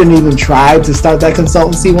probably shouldn't even try to start that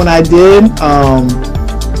consultancy when I did.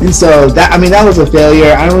 And so that was a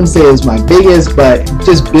failure. I wouldn't say it was my biggest, but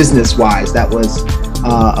just business-wise, that was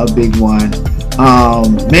a big one.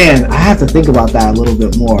 Man, I have to think about that a little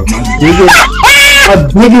bit more. My biggest My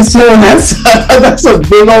biggest fear. That's a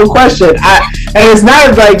big old question. And it's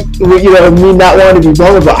not like, you know, me not wanting to be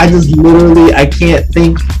vulnerable. I just literally I can't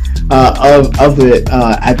think of it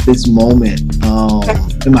at this moment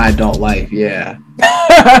in my adult life. Yeah.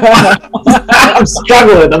 I'm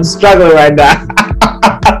struggling right now.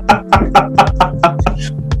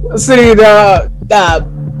 See,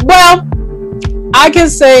 well, I can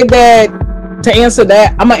say that to answer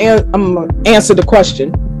that, I'm gonna answer the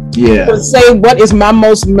question. Yeah. To say what is my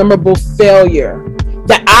most memorable failure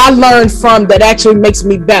that I learned from that actually makes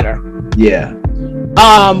me better. Yeah.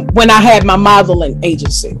 When I had my modeling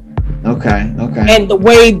agency. Okay. And the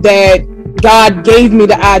way that God gave me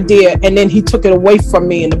the idea and then he took it away from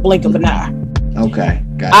me in the blink of an eye. Okay.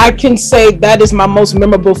 Gotcha. I can say that is my most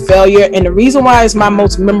memorable failure. And the reason why it's my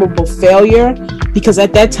most memorable failure, because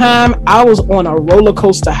at that time I was on a roller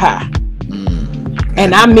coaster high.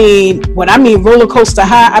 And I mean, when I mean roller coaster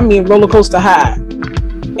high, I mean roller coaster high.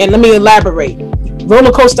 And let me elaborate.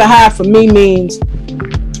 Roller coaster high for me means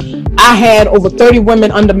I had over 30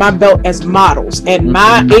 women under my belt as models, and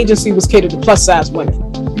my agency was catered to plus size women.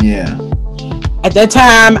 Yeah. At that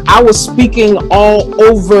time, I was speaking all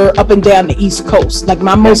over, up and down the East Coast. Like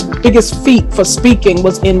my biggest feat for speaking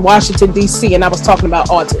was in Washington, D.C., and I was talking about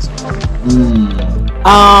autism.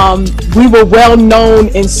 We were well known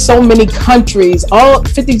in so many countries, all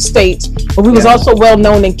 50 states, but we was also well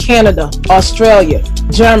known in Canada, Australia,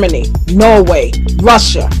 Germany, Norway,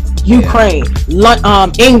 Russia, Ukraine,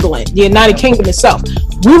 England, the United Kingdom itself.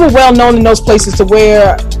 We were well known in those places to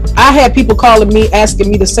where I had people calling me, asking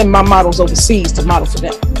me to send my models overseas to model for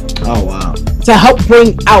them. Oh, wow. To help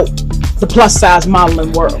bring out the plus size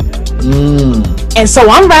modeling world. And so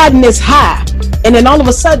I'm riding this high, and then all of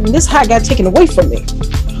a sudden this high got taken away from me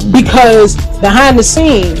because behind the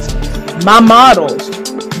scenes, my models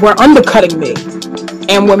were undercutting me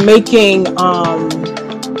and were making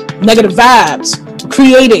negative vibes,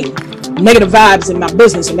 creating negative vibes in my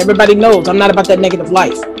business. And everybody knows I'm not about that negative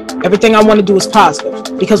life. Everything I want to do is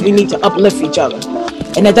positive because we need to uplift each other.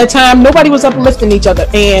 And at that time, nobody was uplifting each other.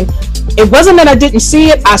 And it wasn't that I didn't see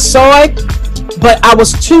it, I saw it, but I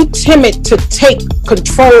was too timid to take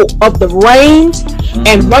control of the reins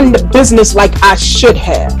and run the business like I should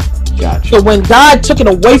have. Gotcha. So when God took it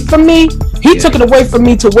away from me, he took it away from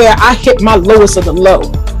me to where I hit my lowest of the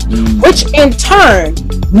low, which in turn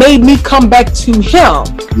made me come back to him.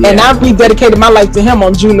 And I rededicated my life to him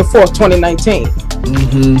on June the 4th, 2019.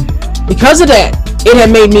 Because of that, it had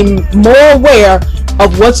made me more aware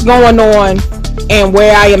of what's going on and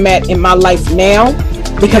where I am at in my life now.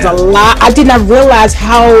 Because I did not realize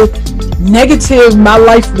how negative my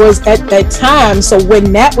life was at that time. So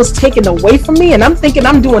when that was taken away from me, and I'm thinking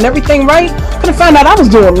I'm doing everything right, I couldn't find out I was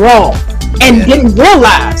doing wrong and didn't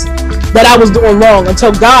realize that I was doing wrong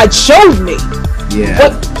until God showed me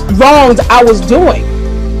what wrongs I was doing.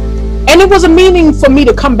 And it was a meaning for me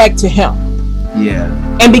to come back to him.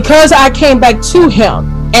 And because I came back to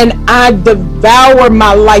him and I devour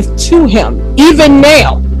my life to him, even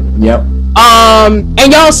now.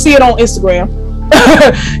 And y'all see it on Instagram.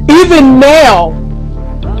 Even now,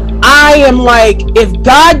 I am like, if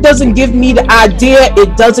God doesn't give me the idea,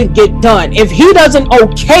 it doesn't get done. If he doesn't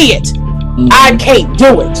okay it, I can't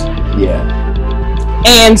do it.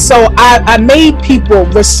 And so I made people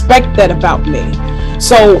respect that about me.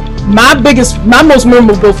 So my most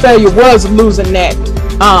memorable failure was losing that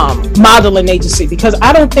modeling agency, because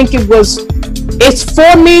I don't think it's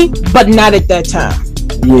for me, but not at that time.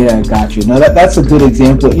 Got you. No, that's a good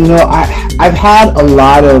example. You know, I've had a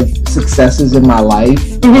lot of successes in my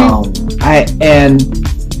life. And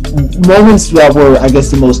moments that were, I guess,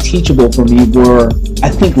 the most teachable for me were, I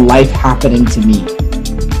think, life happening to me.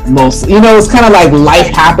 Mostly, you know, it's kind of like life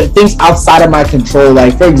happened, things outside of my control.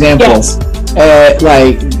 Like, for example,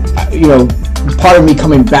 like, you know, part of me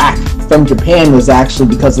coming back from Japan was actually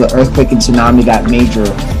because of the earthquake and tsunami, that major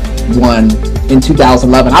one in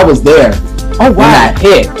 2011. I was there. Oh wow! When that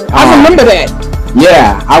hit, I remember that.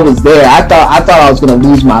 Yeah, I was there. I thought I was gonna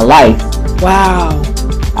lose my life. Wow.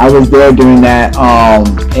 I was there during that,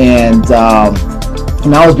 and I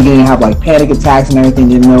was beginning to have like panic attacks and everything.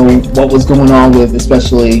 Didn't know what was going on with,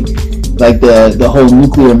 especially like the whole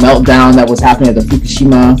nuclear meltdown that was happening at the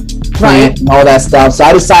Fukushima plant and all that stuff. So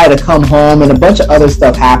I decided to come home, and a bunch of other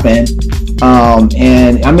stuff happened.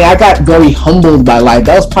 And I mean, I got very humbled by life.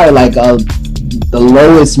 That was probably like the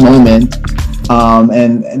lowest moment.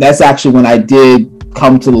 And that's actually when I did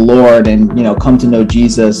come to the Lord and, you know, come to know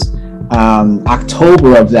Jesus,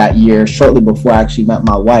 October of that year, shortly before I actually met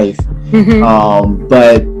my wife.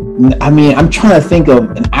 But I mean, I'm trying to think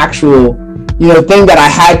of an actual, you know, thing that I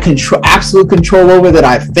had absolute control over that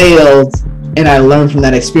I failed. and I learned from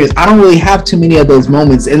that experience. I don't really have too many of those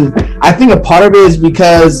moments, and I think a part of it is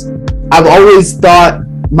because I've always thought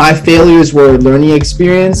my failures were learning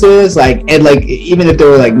experiences, like even if there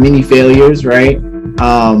were like mini failures, right?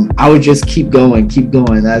 I would just keep going.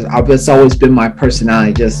 That's always been my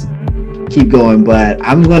personality, just keep going. But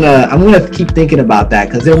I'm gonna keep thinking about that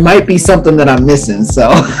because there might be something that I'm missing. So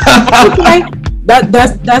okay,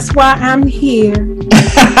 that's why I'm here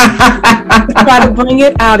to try to bring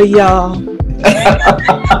it out of y'all.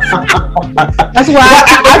 That's why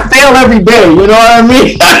I fail every day. You know what I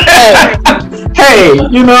mean? Hey,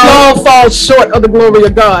 you know, all falls short of the glory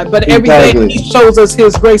of God, but every day He shows us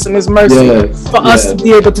His grace and His mercy for us to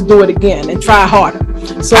be able to do it again and try harder.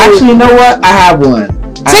 So actually, you know what? I have one.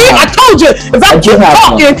 I told you if I keep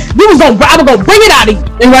talking, I was gonna bring it out of you.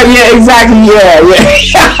 Right? Yeah, exactly. Yeah.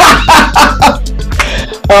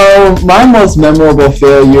 My most memorable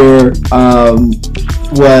failure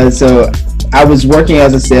was I was working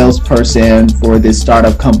as a salesperson for this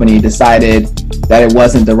startup company, decided that it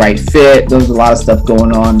wasn't the right fit. There was a lot of stuff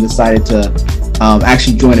going on, decided to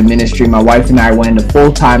actually join a ministry. My wife and I went into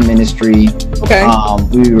full-time ministry. Okay.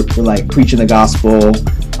 We were like preaching the gospel,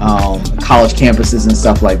 college campuses and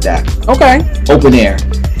stuff like that. Okay. Open air.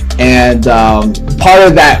 And part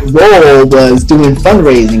of that role was doing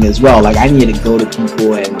fundraising as well. Like I needed to go to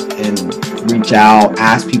people and reach out,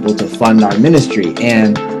 ask people to fund our ministry.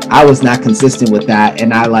 And I was not consistent with that,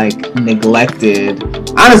 and I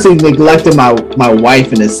honestly neglected my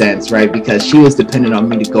wife in a sense, right? Because she was dependent on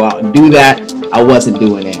me to go out and do that. I wasn't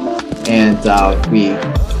doing it, and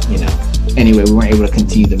anyway, we weren't able to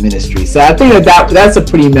continue the ministry. So I think that's a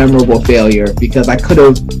pretty memorable failure because I could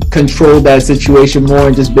have controlled that situation more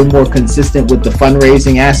and just been more consistent with the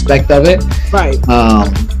fundraising aspect of it. Right.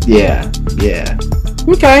 Yeah.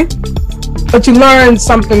 Okay. But you learned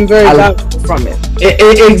something very valuable from it.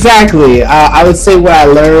 Exactly. I would say what I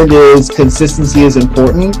learned is consistency is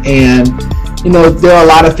important, and there are a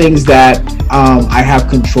lot of things that I have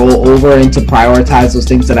control over, and to prioritize those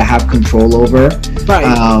things that I have control over. Right.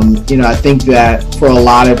 I think that for a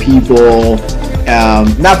lot of people,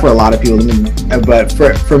 not for a lot of people, but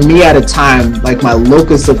for me at a time, like my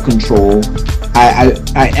locus of control, I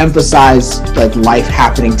emphasize like life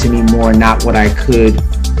happening to me more, not what I could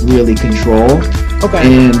really control.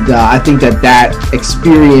 Okay. And I think that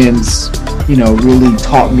experience, really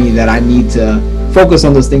taught me that I need to focus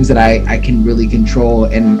on those things that I can really control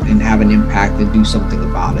and have an impact and do something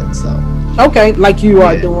about it. So. Okay, like you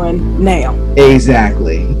are doing now.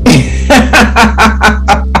 Exactly.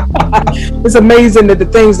 It's amazing that the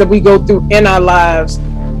things that we go through in our lives,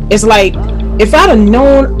 it's like if I'd have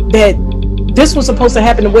known that this was supposed to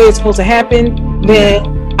happen the way it's supposed to happen, then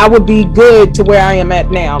I would be good to where I am at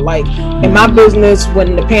now. Like in my business,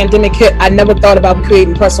 when the pandemic hit, I never thought about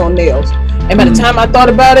creating press-on nails. And by the time I thought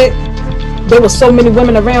about it, there were so many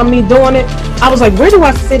women around me doing it. I was like, where do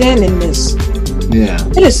I fit in this? Yeah.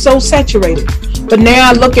 It is so saturated. But now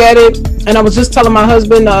I look at it, and I was just telling my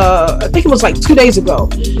husband, I think it was like 2 days ago,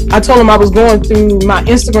 I told him I was going through my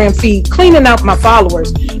Instagram feed, cleaning out my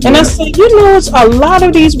followers. And I said, it's a lot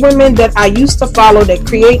of these women that I used to follow that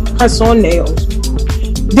create press-on nails.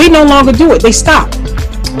 They no longer do it. They stop.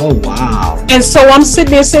 Oh, wow. And so I'm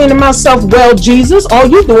sitting there saying to myself, well, Jesus, all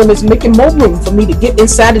you're doing is making more room for me to get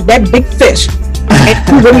inside of that big fish and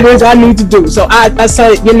do what it is I need to do. So I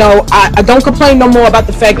said, I don't complain no more about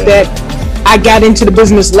the fact that I got into the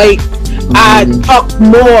business late. Mm-hmm. I talk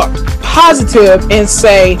more positive and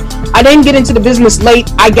say, I didn't get into the business late.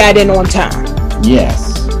 I got in on time.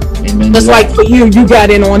 Yes. Amen. Just like for you got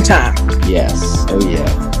in on time. Yes. Oh, yeah.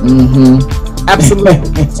 Mm-hmm.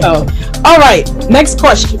 Absolutely. So, all right, next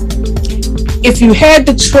question. If you had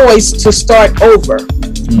the choice to start over,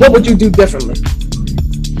 what would you do differently?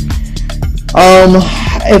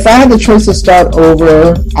 If I had the choice to start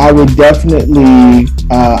over, I would definitely,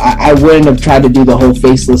 I wouldn't have tried to do the whole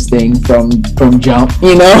faceless thing from jump,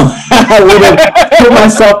 I would have put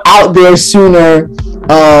myself out there sooner,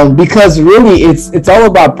 because really it's all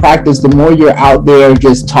about practice. The more you're out there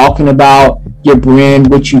just talking about your brand,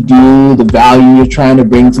 what you do, the value you're trying to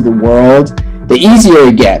bring to the world, the easier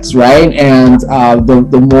it gets, right? And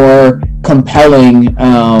the more compelling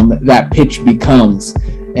that pitch becomes.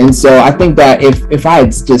 And so I think that if I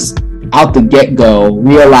had just out the get-go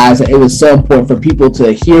realized that it was so important for people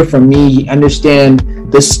to hear from me, understand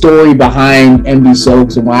the story behind MB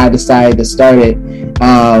Soaps and why I decided to start it,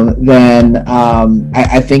 then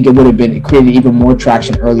I think it would have been created even more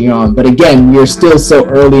traction early on. But again, we're still so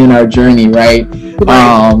early in our journey, right?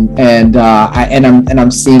 And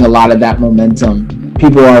I'm seeing a lot of that momentum.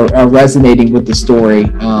 People are resonating with the story.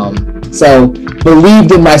 So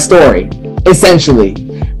believed in my story. essentially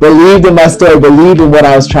believed in my story, believed in what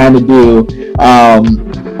I was trying to do,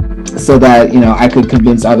 so that, you know, I could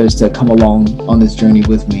convince others to come along on this journey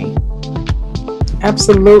with me.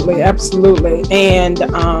 Absolutely. And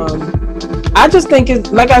I just think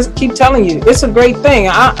it's, like I keep telling you, it's a great thing.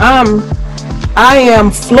 I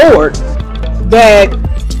am floored that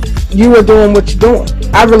you are doing what you're doing.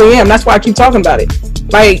 I really am. That's why I keep talking about it.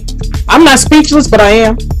 Like, I'm not speechless, but I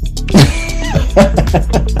am.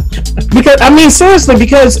 Because, I mean, seriously,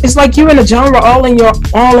 because it's like you're in a genre all on your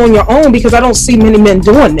own, because I don't see many men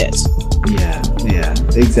doing this. Yeah,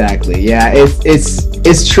 exactly. Yeah,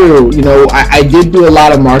 it's true. You know, I did do a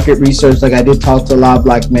lot of market research. Like, I did talk to a lot of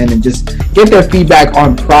Black men and just get their feedback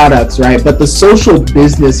on products, right? But the social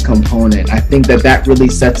business component, I think that really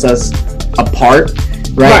sets us apart.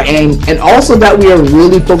 Right. And also that we are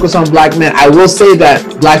really focused on Black men. I will say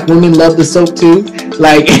that Black women love the soap too.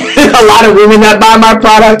 Like, a lot of women that buy my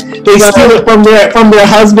product, they steal it from their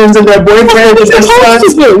husbands and their boyfriends.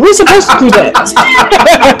 We're supposed to do that.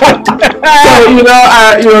 So, you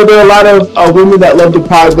know, there are a lot of women that love the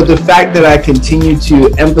product, but the fact that I continue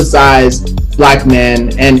to emphasize Black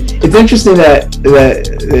men, and it's interesting that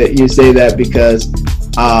you say that, because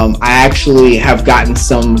I actually have gotten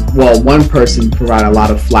one person provide a lot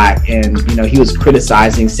of flack, and, you know, he was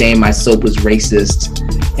criticizing, saying my soap was racist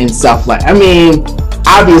and stuff. Like, I mean,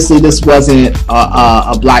 obviously this wasn't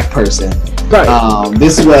a Black person. Right.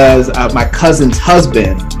 This was my cousin's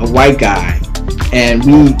husband, a white guy, and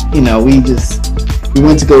we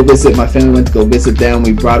went to go visit, my family went to go visit them.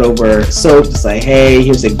 We brought over soap, just like, hey,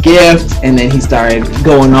 here's a gift. And then he started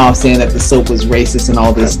going off saying that the soap was racist and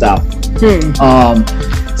all this stuff.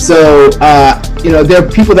 So, you know, there are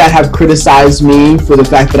people that have criticized me for the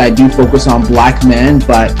fact that I do focus on Black men,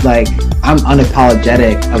 but, like, I'm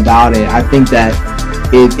unapologetic about it. I think that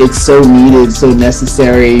it's so needed, so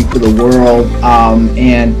necessary for the world,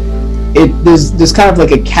 and there's kind of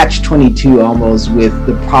like a catch-22 almost with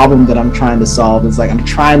the problem that I'm trying to solve. It's like, I'm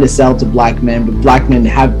trying to sell to Black men, but Black men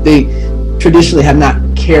they traditionally have not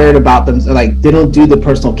cared about them. So, like, they don't do the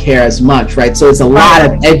personal care as much, right? So it's a lot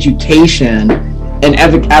of education and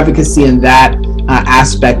advocacy in that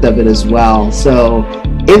aspect of it as well. So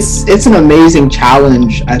it's an amazing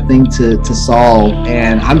challenge, I think, to solve,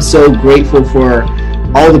 and I'm so grateful for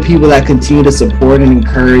all the people that continue to support and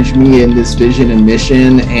encourage me in this vision and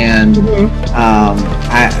mission. And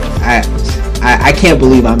I can't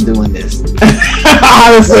believe I'm doing this.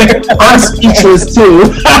 Honestly, I'm speechless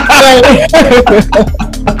too.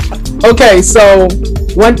 Okay, so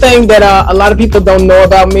one thing that a lot of people don't know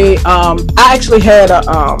about me, I actually had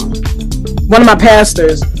one of my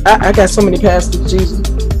pastors. I got so many pastors, Jesus.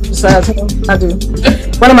 Besides him, I do.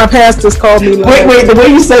 One of my pastors called me. Like, wait, the way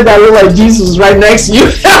you said that, looked like Jesus was right next to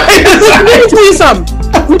you. Let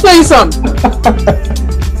me tell you something.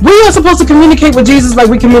 We are supposed to communicate with Jesus like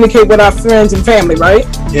we communicate with our friends and family, right?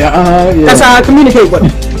 Yeah. That's how I communicate with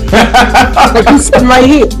him. Like, he's sitting right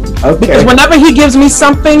here. Okay. Because whenever he gives me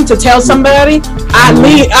something to tell somebody, I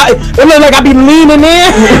lean. It looks like I be leaning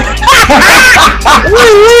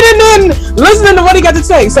in, listening to what he got to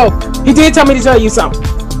say. So he did tell me to tell you something.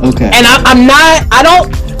 Okay. And I'm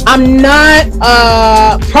not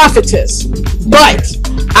a prophetess, but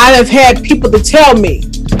I have had people to tell me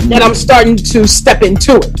that I'm starting to step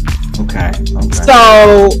into it. Okay.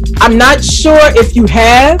 So I'm not sure if you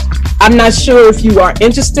have. I'm not sure if you are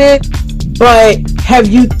interested, but have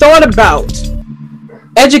you thought about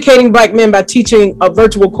educating Black men by teaching a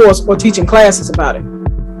virtual course or teaching classes about it?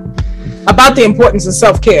 About the importance of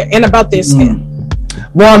self-care and about their skin.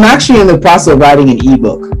 Well, I'm actually in the process of writing an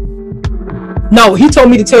ebook. No, he told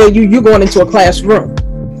me to tell you you're going into a classroom.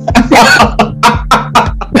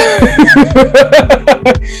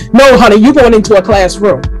 No, honey, you're going into a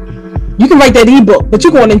classroom. You can write that ebook, but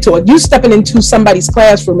you're going into it. You're stepping into somebody's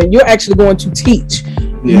classroom, and you're actually going to teach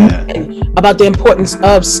about the importance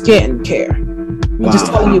of skin care. Wow. I'm just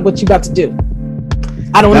telling you what you're about to do.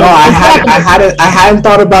 I don't know. I hadn't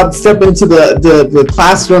thought about stepping into the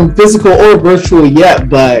classroom, physical or virtual yet,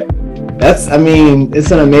 but it's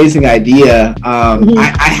an amazing idea.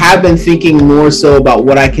 I have been thinking more so about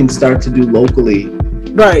what I can start to do locally.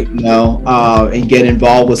 Right. You know, and get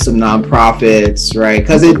involved with some nonprofits, right?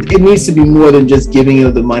 Because it needs to be more than just giving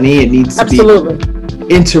you the money. It needs to be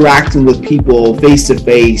interacting with people face to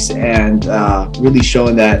face and really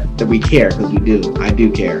showing that we care, because we do. I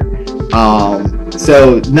do care.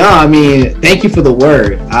 So no, I mean, thank you for the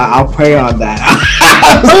word. I'll pray on that.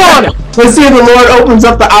 Let's see if the Lord opens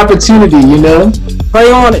up the opportunity, you know? Pray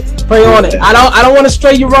on it. Pray on it. I don't want to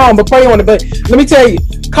stray you wrong, but pray on it. But let me tell you,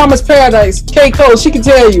 Karma's Paradise, K. Cole, she can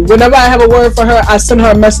tell you. Whenever I have a word for her, I send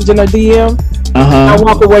her a message in her DM. I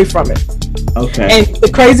walk away from it. Okay. And the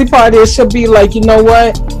crazy part is, she'll be like, you know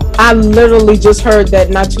what? I literally just heard that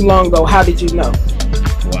not too long ago. How did you know?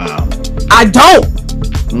 Wow. I don't.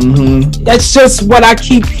 That's just what I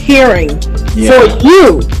keep hearing for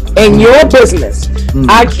you and your business.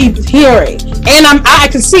 I keep hearing, and I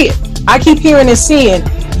can see it. I keep hearing and seeing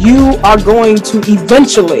you are going to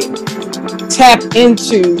eventually tap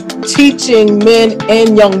into teaching men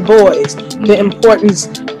and young boys the importance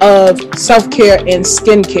of self-care and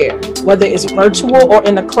skincare, whether it's virtual or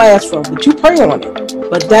in a classroom. But you pray on it.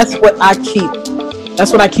 But that's what I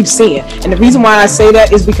keep seeing. And the reason why I say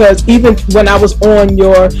that is because even when I was on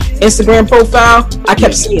your Instagram profile, I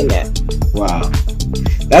kept seeing that. Wow.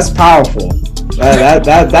 That's powerful.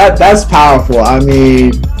 That's powerful. I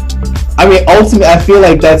mean, ultimately, I feel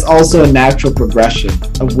like that's also a natural progression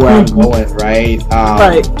of where I'm going, right?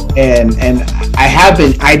 Right. And I have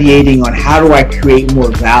been ideating on how do I create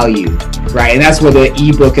more value, right? And that's where the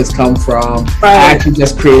ebook has come from. Right. I actually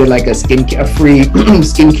just created like a free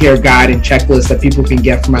skincare guide and checklist that people can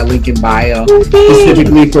get from my link in bio,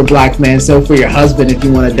 specifically for Black men. So for your husband, if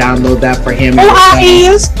you want to download that for him.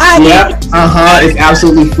 It's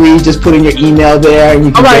absolutely free. Just put in your email there and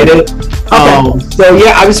you can get it. So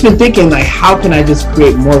yeah, I've just been thinking like, how can I just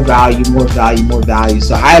create more value?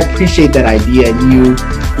 So I appreciate that idea, and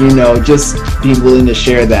you know, just being willing to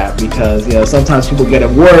share that, because you know sometimes people get a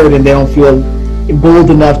word and they don't feel bold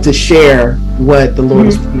enough to share what the Lord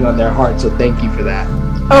is putting on their heart. So thank you for that.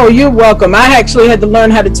 Oh, you're welcome. I actually had to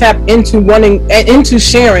learn how to tap into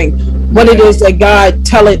sharing what it is that God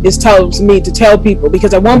tells me to tell people,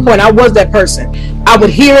 because at one point I was that person. I would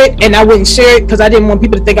hear it and I wouldn't share it because I didn't want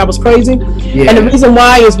people to think I was crazy. And the reason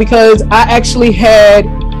why is because I actually had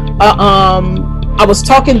I was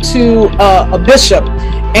talking to a bishop,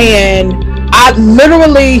 and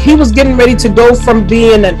he was getting ready to go from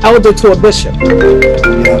being an elder to a bishop.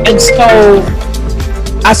 And so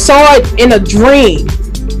I saw it in a dream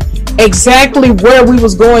exactly where we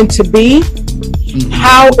was going to be,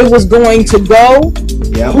 how it was going to go,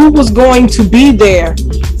 who was going to be there,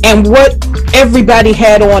 and what everybody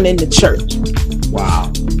had on in the church.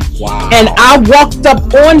 Wow. And I walked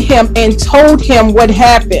up on him and told him what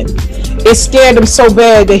happened. It scared him so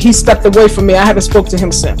bad that he stepped away from me. I haven't spoke to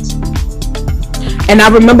him since. And I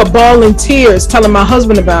remember bawling tears telling my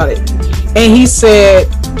husband about it. And he said,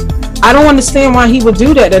 I don't understand why he would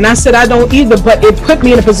do that. And I said, I don't either, but it put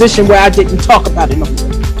me in a position where I didn't talk about it no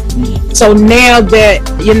more. So now that,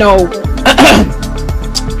 you know,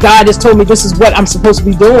 God has told me this is what I'm supposed to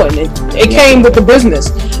be doing. It came with the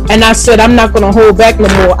business. And I said, I'm not going to hold back no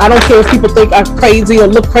more. I don't care if people think I'm crazy or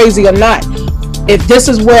look crazy or not. If this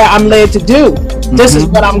is where I'm led to do, this is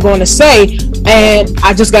what I'm going to say. And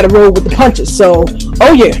I just got to roll with the punches. So,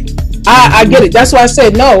 I get it. That's why I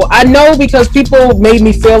said no. I know, because people made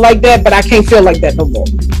me feel like that, but I can't feel like that no more.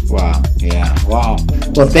 Wow. Yeah. Wow.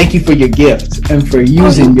 Well, thank you for your gift and for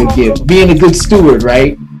using your gift, being a good steward,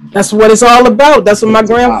 right? That's what it's all about. That's what my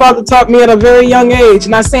grandfather taught me at a very young age.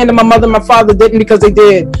 Not saying that my mother and my father didn't, because they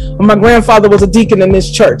did. But my grandfather was a deacon in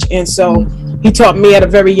this church. And so he taught me at a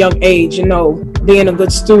very young age, you know, being a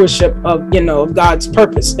good stewardship of, you know, God's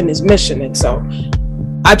purpose and his mission. And so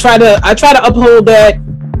I try to uphold that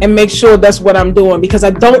and make sure that's what I'm doing, because I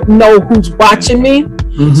don't know who's watching me.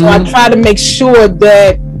 So I try to make sure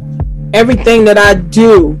that everything that I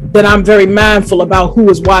do, that I'm very mindful about who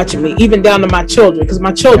is watching me, even down to my children, because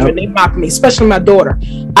my children, they mock me, especially my daughter.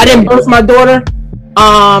 I didn't birth my daughter.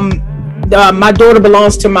 My daughter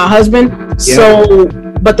belongs to my husband. So,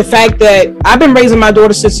 but the fact that I've been raising my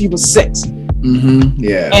daughter since she was 6. And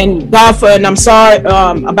and I'm sorry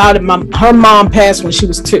about it. Her mom passed when she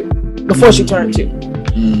was 2, before she turned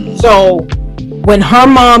 2. So when her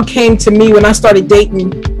mom came to me, when I started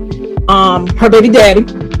dating her baby daddy,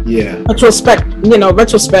 retrospect,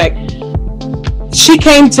 she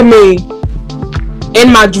came to me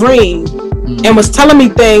in my dream and was telling me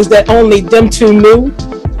things that only them two knew.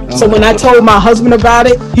 So when I told my husband about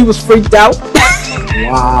it, he was freaked out.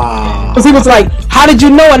 Wow. Because he was like, how did you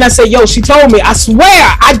know? And I said, yo, she told me. I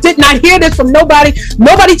swear, I did not hear this from nobody.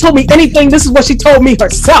 Nobody told me anything. This is what she told me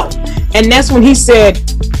herself. And that's when he said,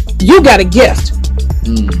 you got a gift.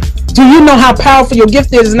 Do you know how powerful your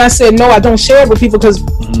gift is? And I said, no, I don't share it with people, because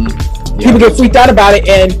people get freaked out about it.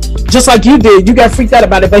 And just like you did, you got freaked out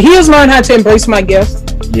about it. But he has learned how to embrace my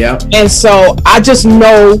gift. And so I just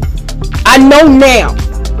know, I know now,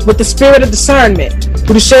 with the spirit of discernment,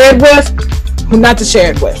 who to share it with, who not to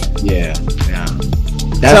share it with.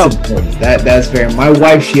 That's important. That's very. My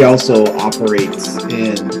wife, she also operates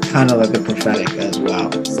in kind of like the prophetic as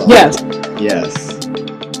well. So, yes.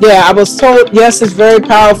 Yeah, I was told, yes, it's very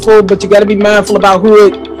powerful, but you got to be mindful about who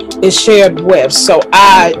it is shared with. So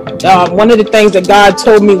one of the things that God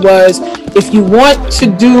told me was, if you want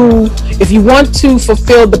to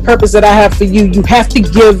fulfill the purpose that I have for you, you have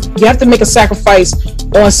to make a sacrifice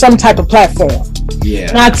on some type of platform. Yeah.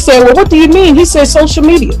 And I said, well, what do you mean? He said, social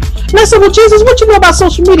media. And I said, well, Jesus, what you know about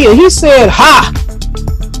social media? He said,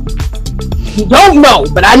 you don't know,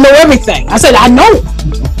 but I know everything. I said, I know.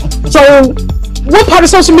 So what part of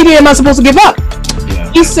social media am I supposed to give up?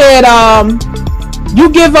 Yeah. He said, you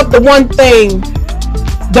give up the one thing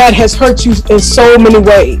that has hurt you in so many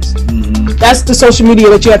ways. Mm-hmm. That's the social media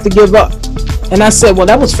that you have to give up. And I said, well,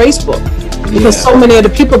 that was Facebook. Because so many of the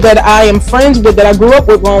people that I am friends with, that I grew up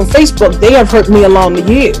with on Facebook, they have hurt me along the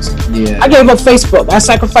years. Yeah. I gave up Facebook. I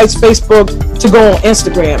sacrificed Facebook to go on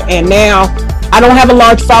Instagram. And now I don't have a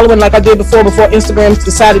large following like I did before Instagram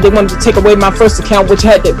decided they wanted to take away my first account, which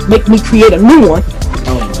had to make me create a new one.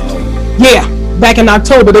 Oh, no. Yeah. Back in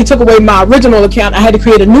October, they took away my original account. I had to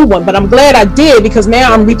create a new one. But I'm glad I did, because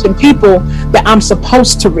now I'm reaching people that I'm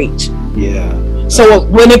supposed to reach. Yeah. So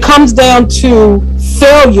when it comes down to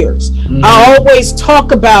failures, I always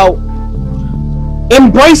talk about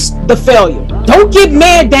embrace the failure. Don't get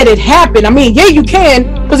mad that it happened. I mean, yeah, you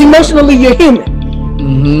can, because emotionally you're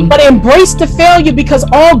human. But embrace the failure, because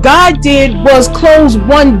all God did was close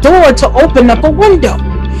one door to open up a window.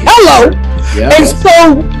 Hello. Yeah. And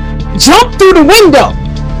so jump through the window.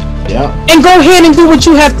 Yeah. And go ahead and do what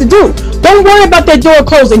you have to do. Don't worry about that door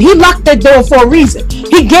closing. He locked that door for a reason.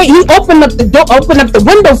 He opened up the door, opened up the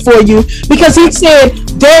window for you, because he said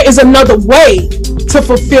there is another way to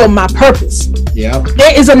fulfill my purpose. Yeah.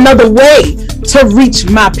 There is another way to reach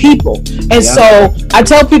my people. And so I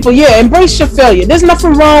tell people, embrace your failure. There's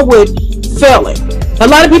nothing wrong with failing. A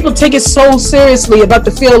lot of people take it so seriously about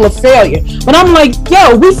the feel of failure. But I'm like,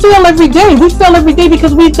 we fail every day. We fail every day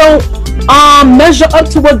because we don't measure up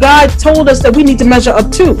to what God told us that we need to measure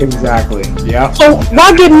up to. Exactly. Yeah. So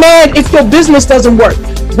why get mad if your business doesn't work?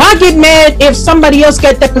 Why get mad if somebody else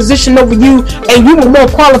got that position over you and you were more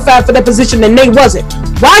qualified for that position than they wasn't?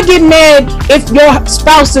 Why get mad if your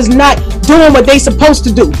spouse is not doing what they supposed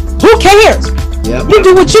to do? Who cares? Yep. You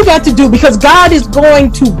do what you got to do, because God is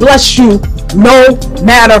going to bless you no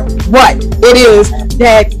matter what it is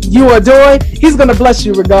that you are doing. He's going to bless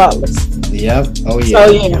you regardless. Yep. Oh yeah.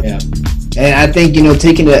 So, yeah. And I think,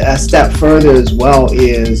 taking it a step further as well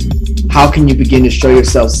is, how can you begin to show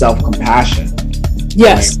yourself self-compassion?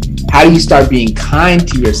 Yes. Like, how do you start being kind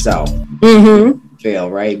to yourself? Fail,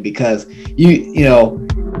 right? Because you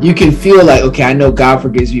can feel like, okay, I know God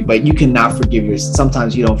forgives me, but you cannot forgive yourself.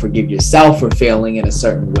 Sometimes you don't forgive yourself for failing in a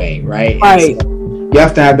certain way, right? Right. So you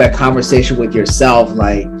have to have that conversation with yourself,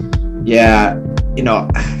 like,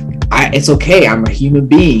 it's okay. I'm a human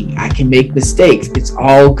being. I can make mistakes. It's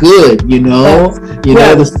all good.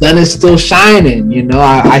 The sun is still shining.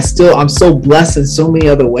 I'm so blessed in so many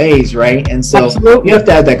other ways, right? And so you have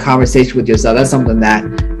to have that conversation with yourself. That's something that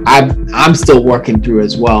I'm still working through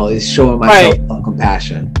as well, is showing myself some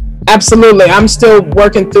compassion. Absolutely. I'm still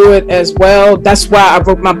working through it as well. That's why I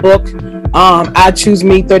wrote my book. I Choose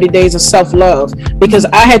Me, 30 Days of Self-Love, because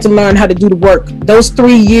I had to learn how to do the work. Those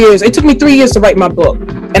 3 years, it took me 3 years to write my book,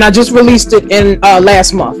 and I just released it in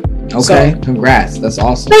last month. Okay, so, congrats. That's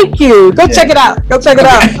awesome. Thank you. Go check it out. Go check it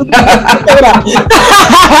out. Check it out.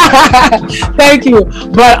 Thank you.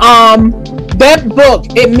 But that book,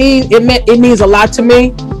 it means a lot to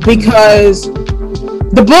me, because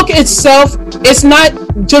the book itself, it's not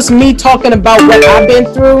just me talking about what I've been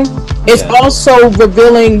through. It's also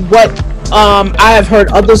revealing what I have heard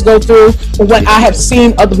others go through, and what I have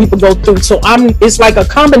seen other people go through. So it's like a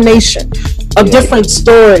combination of different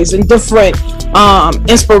stories and different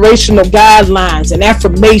inspirational guidelines and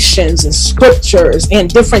affirmations and scriptures and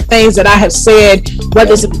different things that I have said,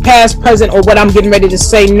 whether it's in the past, present, or what I'm getting ready to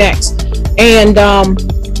say next. And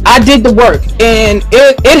I did the work, and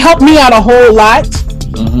it helped me out a whole lot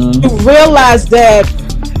to realize that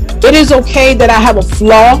it is okay that I have a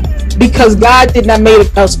flaw, because God did not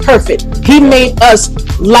make us perfect. He made us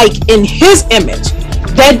like in His image.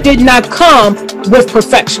 That did not come with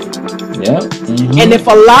perfection. And if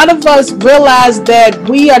a lot of us realize that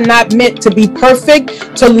we are not meant to be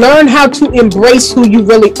perfect, to learn how to embrace who you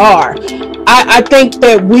really are, I think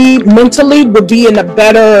that we mentally would be in a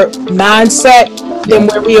better mindset than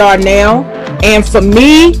where we are now. And for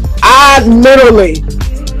me, I literally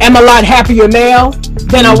am a lot happier now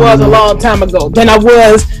than I was a long time ago, than I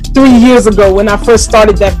was 3 years ago when I first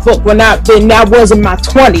started that book, when I was in my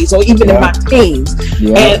 20s or even in my teens.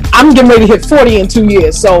 And I'm getting ready to hit 40 in 2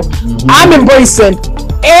 years. So I'm embracing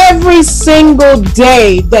every single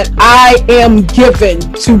day that I am given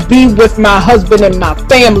to be with my husband and my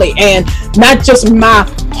family, and not just my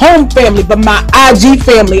home family, but my IG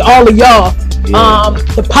family, all of y'all,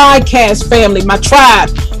 the podcast family, my tribe.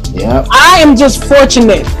 I am just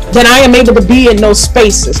fortunate that I am able to be in those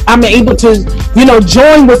spaces. I'm able to,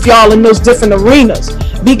 join with y'all in those different arenas,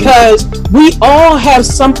 because we all have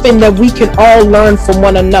something that we can all learn from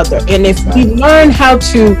one another. And if we learn how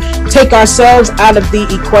to take ourselves out of the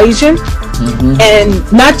equation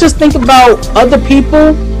and not just think about other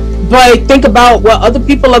people, but think about what other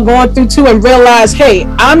people are going through too, and realize, hey,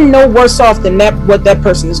 I'm no worse off than what that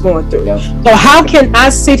person is going through. So how can I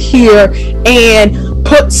sit here and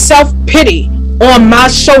put self-pity on my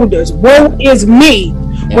shoulders? Woe is me,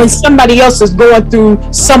 when somebody else is going through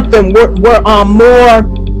something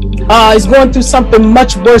is going through something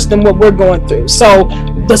much worse than what we're going through. So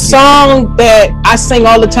the song that I sing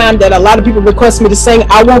all the time, that a lot of people request me to sing,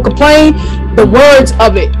 I Won't Complain, the words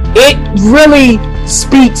of it really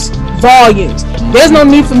speaks volumes. There's no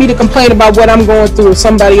need for me to complain about what I'm going through if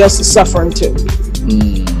somebody else is suffering too.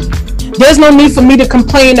 There's no need for me to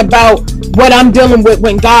complain about what I'm dealing with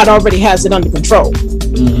when God already has it under control.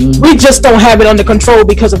 We just don't have it under control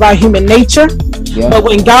because of our human nature. But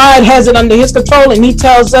when God has it under his control, and he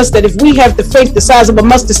tells us that if we have the faith the size of a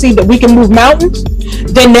mustard seed that we can move mountains,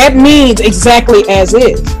 then that means exactly as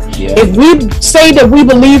is. If we say that we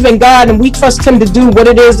believe in God and we trust him to do what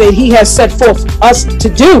it is that he has set forth us to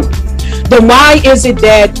do, then why is it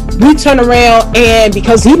that we turn around and,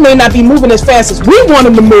 because he may not be moving as fast as we want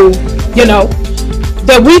him to move,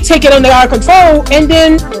 that we take it under our control, and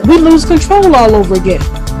then we lose control all over again?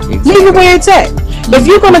 Leave it where it's at. If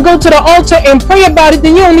you're going to go to the altar and pray about it,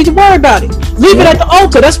 then you don't need to worry about it. Leave it at the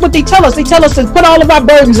altar. That's what they tell us. They tell us to put all of our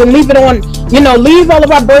burdens and leave it on, leave all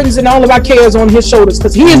of our burdens and all of our cares on his shoulders,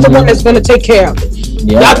 because he is the one that's going to take care of it.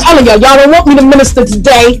 Y'all telling y'all don't want me to minister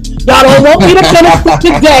today. Y'all don't want me to minister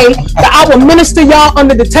today. But I will minister y'all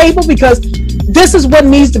under the table, because this is what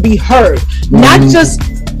needs to be heard. Not just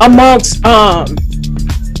amongst our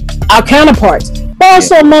counterparts, but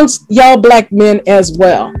also amongst y'all black men as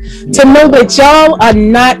well. To know that y'all are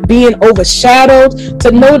not being overshadowed,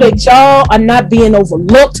 to know that y'all are not being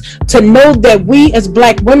overlooked, to know that we as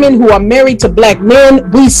black women who are married to black men,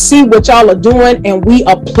 we see what y'all are doing, and we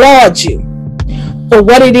applaud you for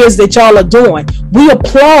what it is that y'all are doing. We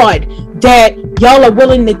applaud that y'all are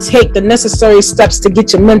willing to take the necessary steps to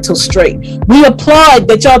get your mental straight. We applaud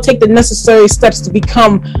that y'all take the necessary steps to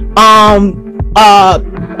become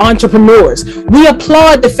entrepreneurs. We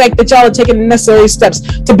applaud the fact that y'all are taking the necessary steps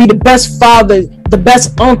to be the best father, the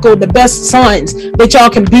best uncle, the best sons that y'all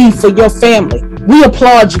can be for your family. We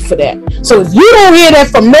applaud you for that. So if you don't hear that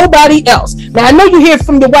from nobody else, now I know you hear it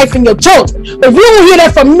from your wife and your children, but if you don't hear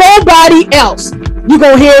that from nobody else, you're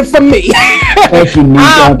going to hear it from me. Thank you,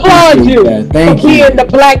 I applaud you for being the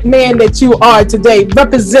black man that you are today,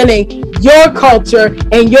 representing your culture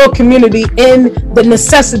and your community in the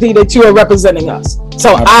necessity that you are representing us.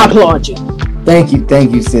 So I applaud you. Thank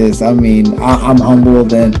you, sis. I mean, I'm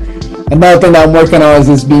humbled, and another thing that I'm working on is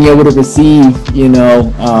just being able to receive,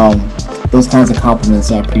 those kinds of compliments.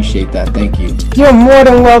 So I appreciate that. Thank you. You're more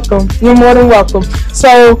than welcome. You're more than welcome.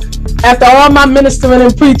 So after all my ministering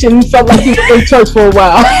and preaching, you felt like you were in church for a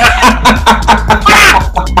while.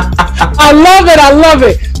 I love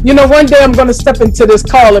it. One day I'm going to step into this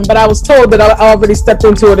calling, but I was told that I already stepped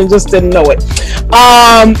into it and just didn't know it.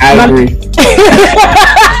 I agree.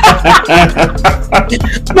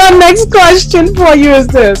 My next question for you is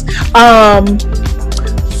this.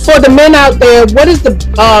 For the men out there, what is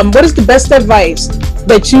the best advice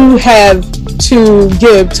that you have to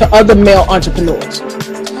give to other male entrepreneurs?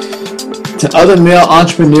 To other male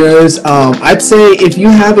entrepreneurs, I'd say if you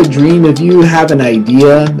have a dream, if you have an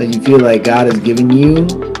idea that you feel like God has given you,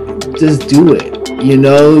 just do it.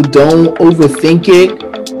 Don't overthink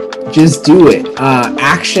it. Just do it.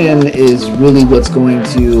 Action is really what's going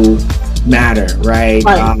to matter, right?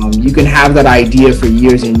 You can have that idea for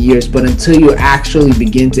years and years, but until you actually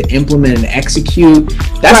begin to implement and execute,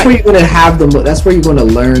 that's where you're going to have that's where you're going to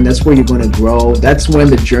learn, that's where you're going to grow, that's when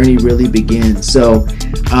the journey really begins. So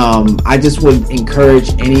I just would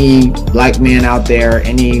encourage any black man out there,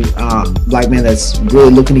 any black man that's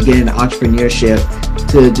really looking to get into entrepreneurship,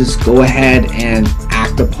 to just go ahead and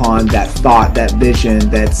act upon that thought, that vision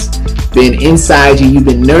that's been inside you. You've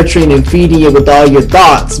been nurturing and feeding it with all your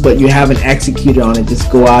thoughts, but you haven't executed on it.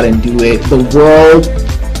 Just go out and do it. The world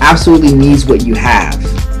absolutely needs what you have.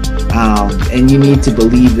 And you need to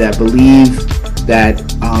believe that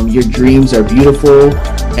your dreams are beautiful,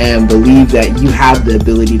 and believe that you have the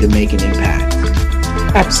ability to make an impact.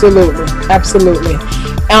 Absolutely.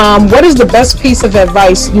 What is the best piece of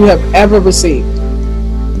advice you have ever received?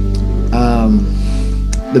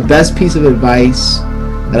 The best piece of advice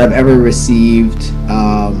that I've ever received.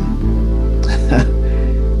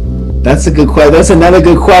 That's a good question. That's another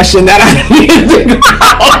good question that I need to think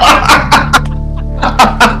about.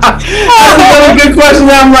 That's another good question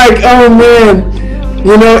that I'm like, oh man,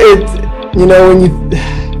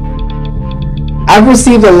 I've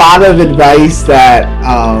received a lot of advice that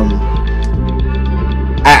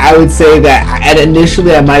I would say that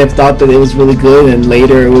initially I might have thought that it was really good, and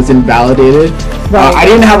later it was invalidated. Right. I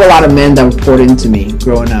didn't have a lot of men that would pour into me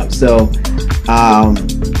growing up, so I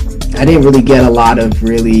didn't really get a lot of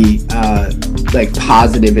really like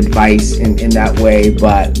positive advice in that way.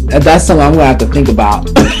 But that's something I'm gonna have to think about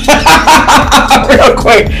real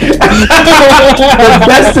quick. The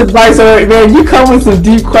best advice, man. You come with some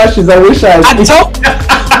deep questions. I wish I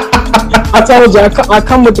told you I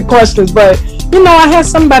come with the questions, but. I had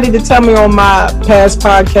somebody to tell me on my past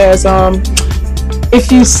podcast,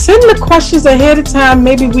 if you send the questions ahead of time,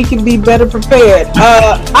 maybe we can be better prepared.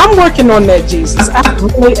 I'm working on that, Jesus. I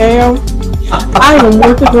really am. I am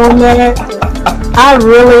working on that. I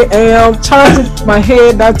really am. Charging to my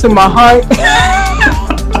head, not to my heart.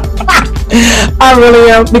 I really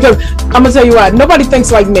am. Because I'm going to tell you what, nobody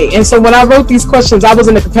thinks like me. And so when I wrote these questions, I was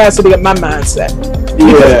in the capacity of my mindset.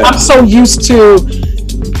 Yeah. I'm so used to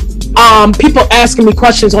people asking me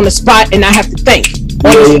questions on the spot, and I have to think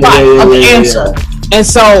on the spot of the answer. And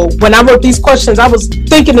so when I wrote these questions, I was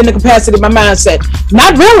thinking in the capacity of my mindset,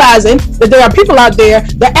 not realizing that there are people out there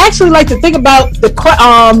that actually like to think about the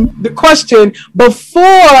question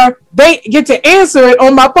before they get to answer it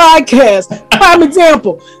on my podcast. Prime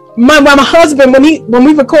example, my husband, when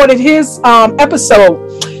we recorded his episode,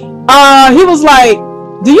 he was like,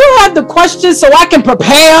 "Do you have the questions so I can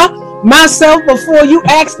prepare myself before you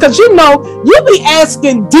ask?" Because you be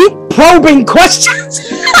asking deep probing questions.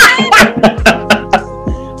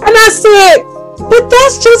 And I said, but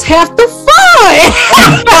that's just half the fun.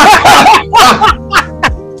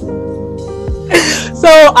 So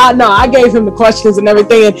I gave him the questions and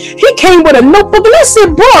everything, and he came with a notebook, and I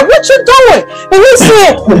said, "Bro, what you doing?" And he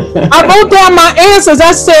said, I wrote down my answers.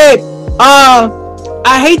 I said,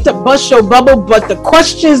 I hate to bust your bubble, but the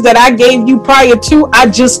questions that I gave you prior to, I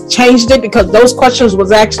just changed it because those questions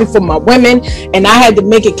was actually for my women, and I had to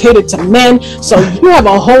make it cater to men. So you have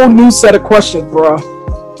a whole new set of questions, bro.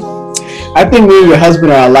 I think me and your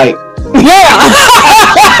husband are alike. Yeah.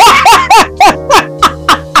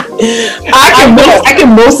 I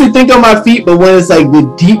can mostly think on my feet, but when it's like the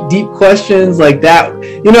deep questions like that,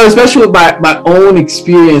 especially with my own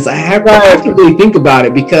experience, I have to really think about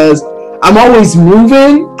it, because I'm always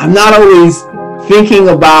moving. I'm not always thinking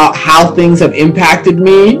about how things have impacted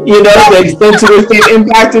me, the extent to which they've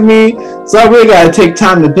impacted me. So I really got to take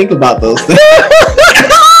time to think about those things.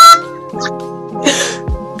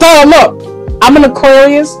 So look, I'm an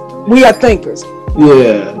Aquarius. We are thinkers.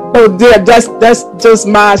 Yeah. So that's just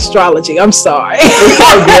my astrology. I'm sorry.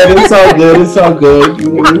 It's all good.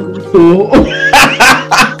 Cool.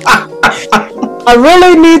 I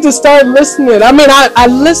really need to start listening. I mean, I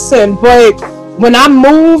listen, but when I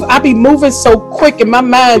move, I be moving so quick, and my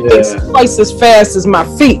mind thinks twice as fast as my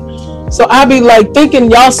feet. So I be like thinking,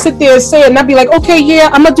 y'all sit there and say it, and I be like, okay, yeah,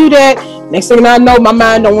 I'm gonna do that. Next thing I know, my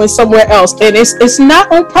mind done went somewhere else, and it's not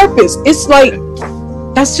on purpose. It's like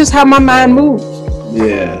that's just how my mind moves.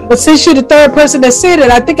 Yeah. But since you're the third person that said it,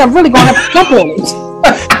 I think I'm really gonna have to jump on it.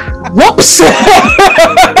 Whoops.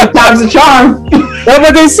 Time's a charm. That's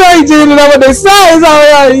what they say, Gina. That's what they say. It's all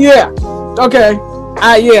right. Yeah. Okay.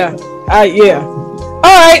 Yeah.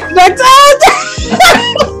 All right. Next time.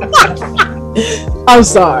 I'm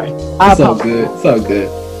sorry. It's all good.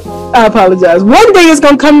 I apologize. One day it's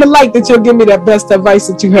gonna come to light that you'll give me that best advice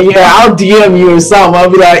that you have. Yeah, I'll DM you or something. I'll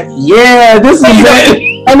be like, yeah, this is it.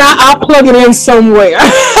 And I'll plug it in somewhere.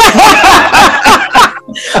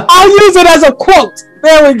 I'll use it as a quote.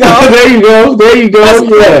 There we go. There you go.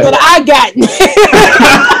 Yeah. That I got.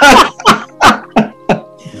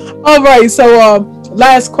 All right. So,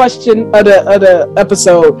 last question of the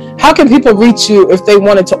episode: how can people reach you if they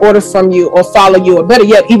wanted to order from you or follow you, or better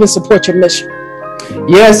yet, even support your mission?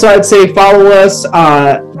 Yeah, so I'd say follow us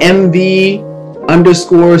MV_soaps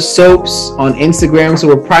on Instagram. So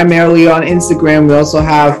we're primarily on Instagram. We also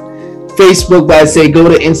have Facebook, but I'd say go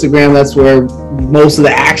to Instagram. That's where most of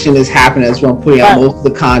the action is happening. That's where I'm putting out most of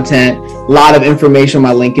the content. a lot of information on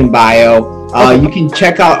my link in bio. You can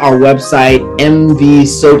check out our website,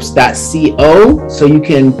 mvsoaps.co, so you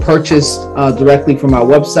can purchase directly from our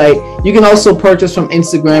website. You can also purchase from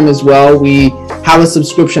Instagram as well. We have a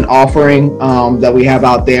subscription offering that we have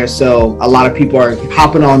out there, so a lot of people are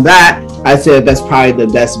hopping on that. I said that's probably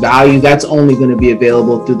the best value. That's only going to be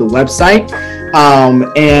available through the website.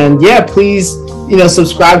 And yeah, please,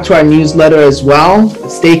 subscribe to our newsletter as well.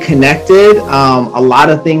 Stay connected. A lot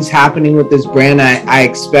of things happening with this brand. I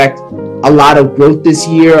expect a lot of growth this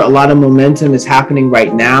year. A lot of momentum is happening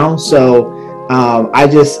right now. So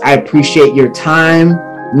I appreciate your time,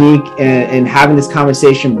 Neek, and having this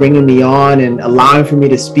conversation, bringing me on and allowing for me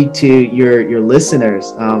to speak to your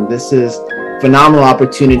listeners. This is a phenomenal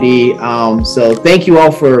opportunity. So thank you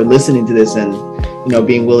all for listening to this and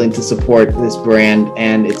being willing to support this brand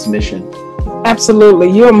and its mission.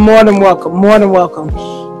 Absolutely. You're more than welcome. More than welcome.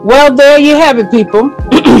 Well, there you have it, people.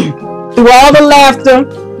 Through all the laughter,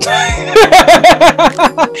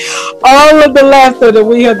 all of the laughter that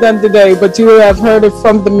we have done today, but you have heard it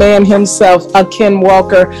from the man himself, Akin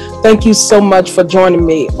Walker. Thank you so much for joining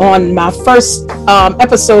me on my first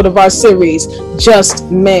episode of our series,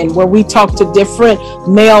 Just Men, where we talk to different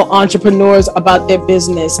male entrepreneurs about their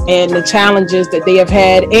business and the challenges that they have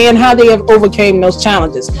had and how they have overcame those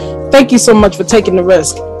challenges. Thank you so much for taking the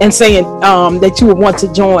risk and saying that you would want to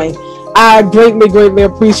join. I greatly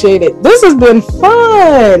appreciate it. This has been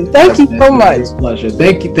fun. Thank you so much. It's a pleasure.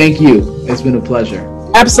 Thank you. It's been a pleasure.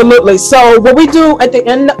 Absolutely. So what we do at the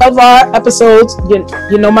end of our episodes,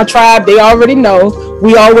 you know my tribe, they already know,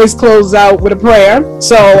 we always close out with a prayer.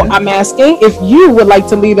 So I'm asking if you would like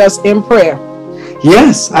to lead us in prayer.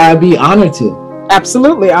 Yes, I'd be honored to.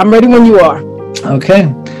 Absolutely. I'm ready when you are.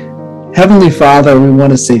 Okay. Heavenly Father, we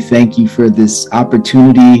want to say thank you for this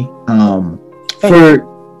opportunity for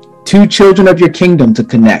two children of your kingdom to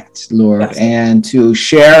connect, Lord, yes, and to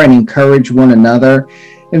share and encourage one another.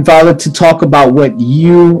 And Father, to talk about what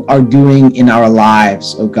you are doing in our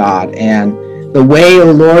lives, oh God, and the way,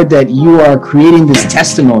 oh Lord, that you are creating this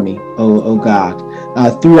testimony, oh God,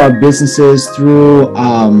 through our businesses, through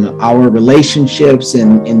our relationships,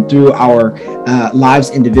 and through our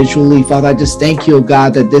lives individually. Father, I just thank you, oh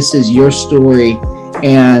God, that this is your story.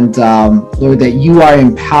 And Lord, that you are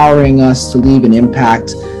empowering us to leave an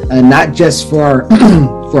impact, not just for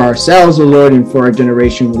for ourselves, oh Lord, and for our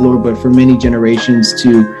generation, Lord, but for many generations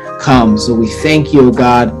to come. So we thank you, oh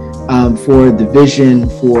God, for the vision,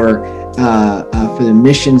 for the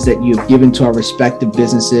missions that you have given to our respective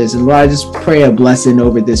businesses. And Lord, I just pray a blessing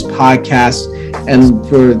over this podcast, and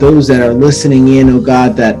for those that are listening in, oh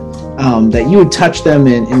God, that you would touch them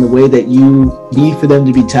in the way that you need for them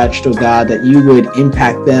to be touched, oh God, that you would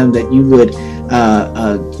impact them, that you would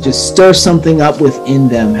just stir something up within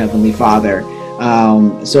them, Heavenly Father.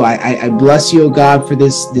 So I bless you, oh God, for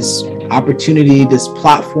this opportunity, this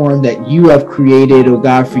platform that you have created, oh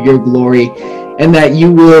God, for your glory, and that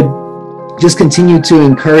you would just continue to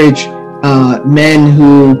encourage men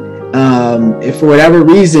who, if for whatever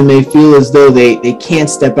reason they feel as though they can't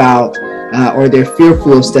step out, or they're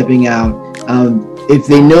fearful of stepping out, if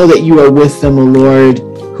they know that you are with them, O Lord,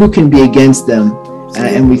 who can be against them?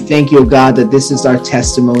 And we thank you, O God, that this is our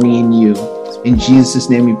testimony in you. In Jesus'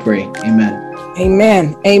 name we pray.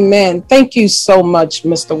 Amen. Amen. Thank you so much,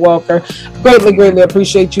 Mr. Walker. Greatly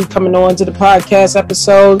appreciate you coming on to the podcast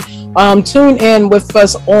episode. Tune in with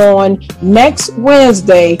us on next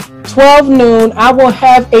Wednesday, 12 noon. I will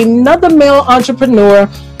have another male entrepreneur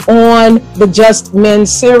on the Just Men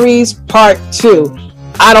series, part 2.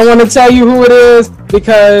 I don't want to tell you who it is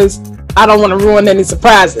because I don't want to ruin any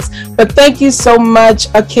surprises. But thank you so much,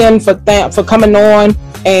 Akin, for coming on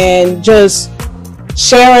and just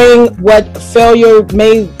sharing what failure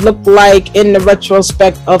may look like in the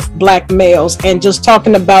retrospect of Black males, and just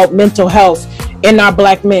talking about mental health in our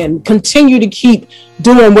Black men. Continue to keep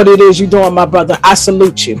doing what it is you're doing, my brother. I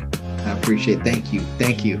salute you. I appreciate it.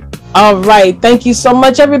 Thank you. All right. Thank you so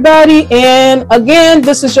much, everybody. And again,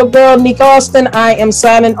 this is your girl, Neek Austin. I am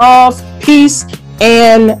signing off. Peace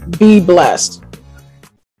and be blessed.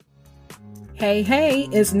 Hey,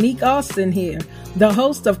 it's Neek Austin here, the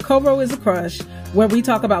host of Coro is a Crush, where we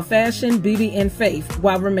talk about fashion, beauty, and faith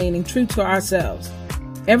while remaining true to ourselves.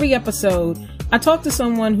 Every episode, I talk to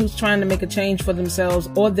someone who's trying to make a change for themselves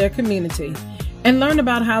or their community and learn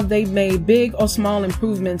about how they've made big or small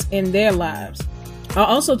improvements in their lives. I'll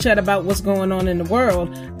also chat about what's going on in the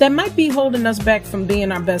world that might be holding us back from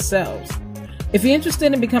being our best selves. If you're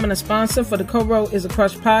interested in becoming a sponsor for the Coro is a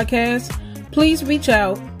Crush podcast, please reach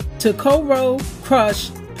out to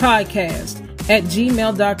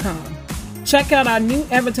corocrushpodcast@gmail.com. Check out our new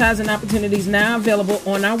advertising opportunities now available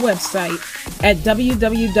on our website at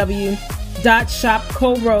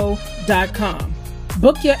www.shopcoro.com.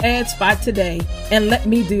 Book your ad spot today and let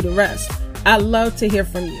me do the rest. I love to hear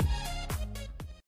from you.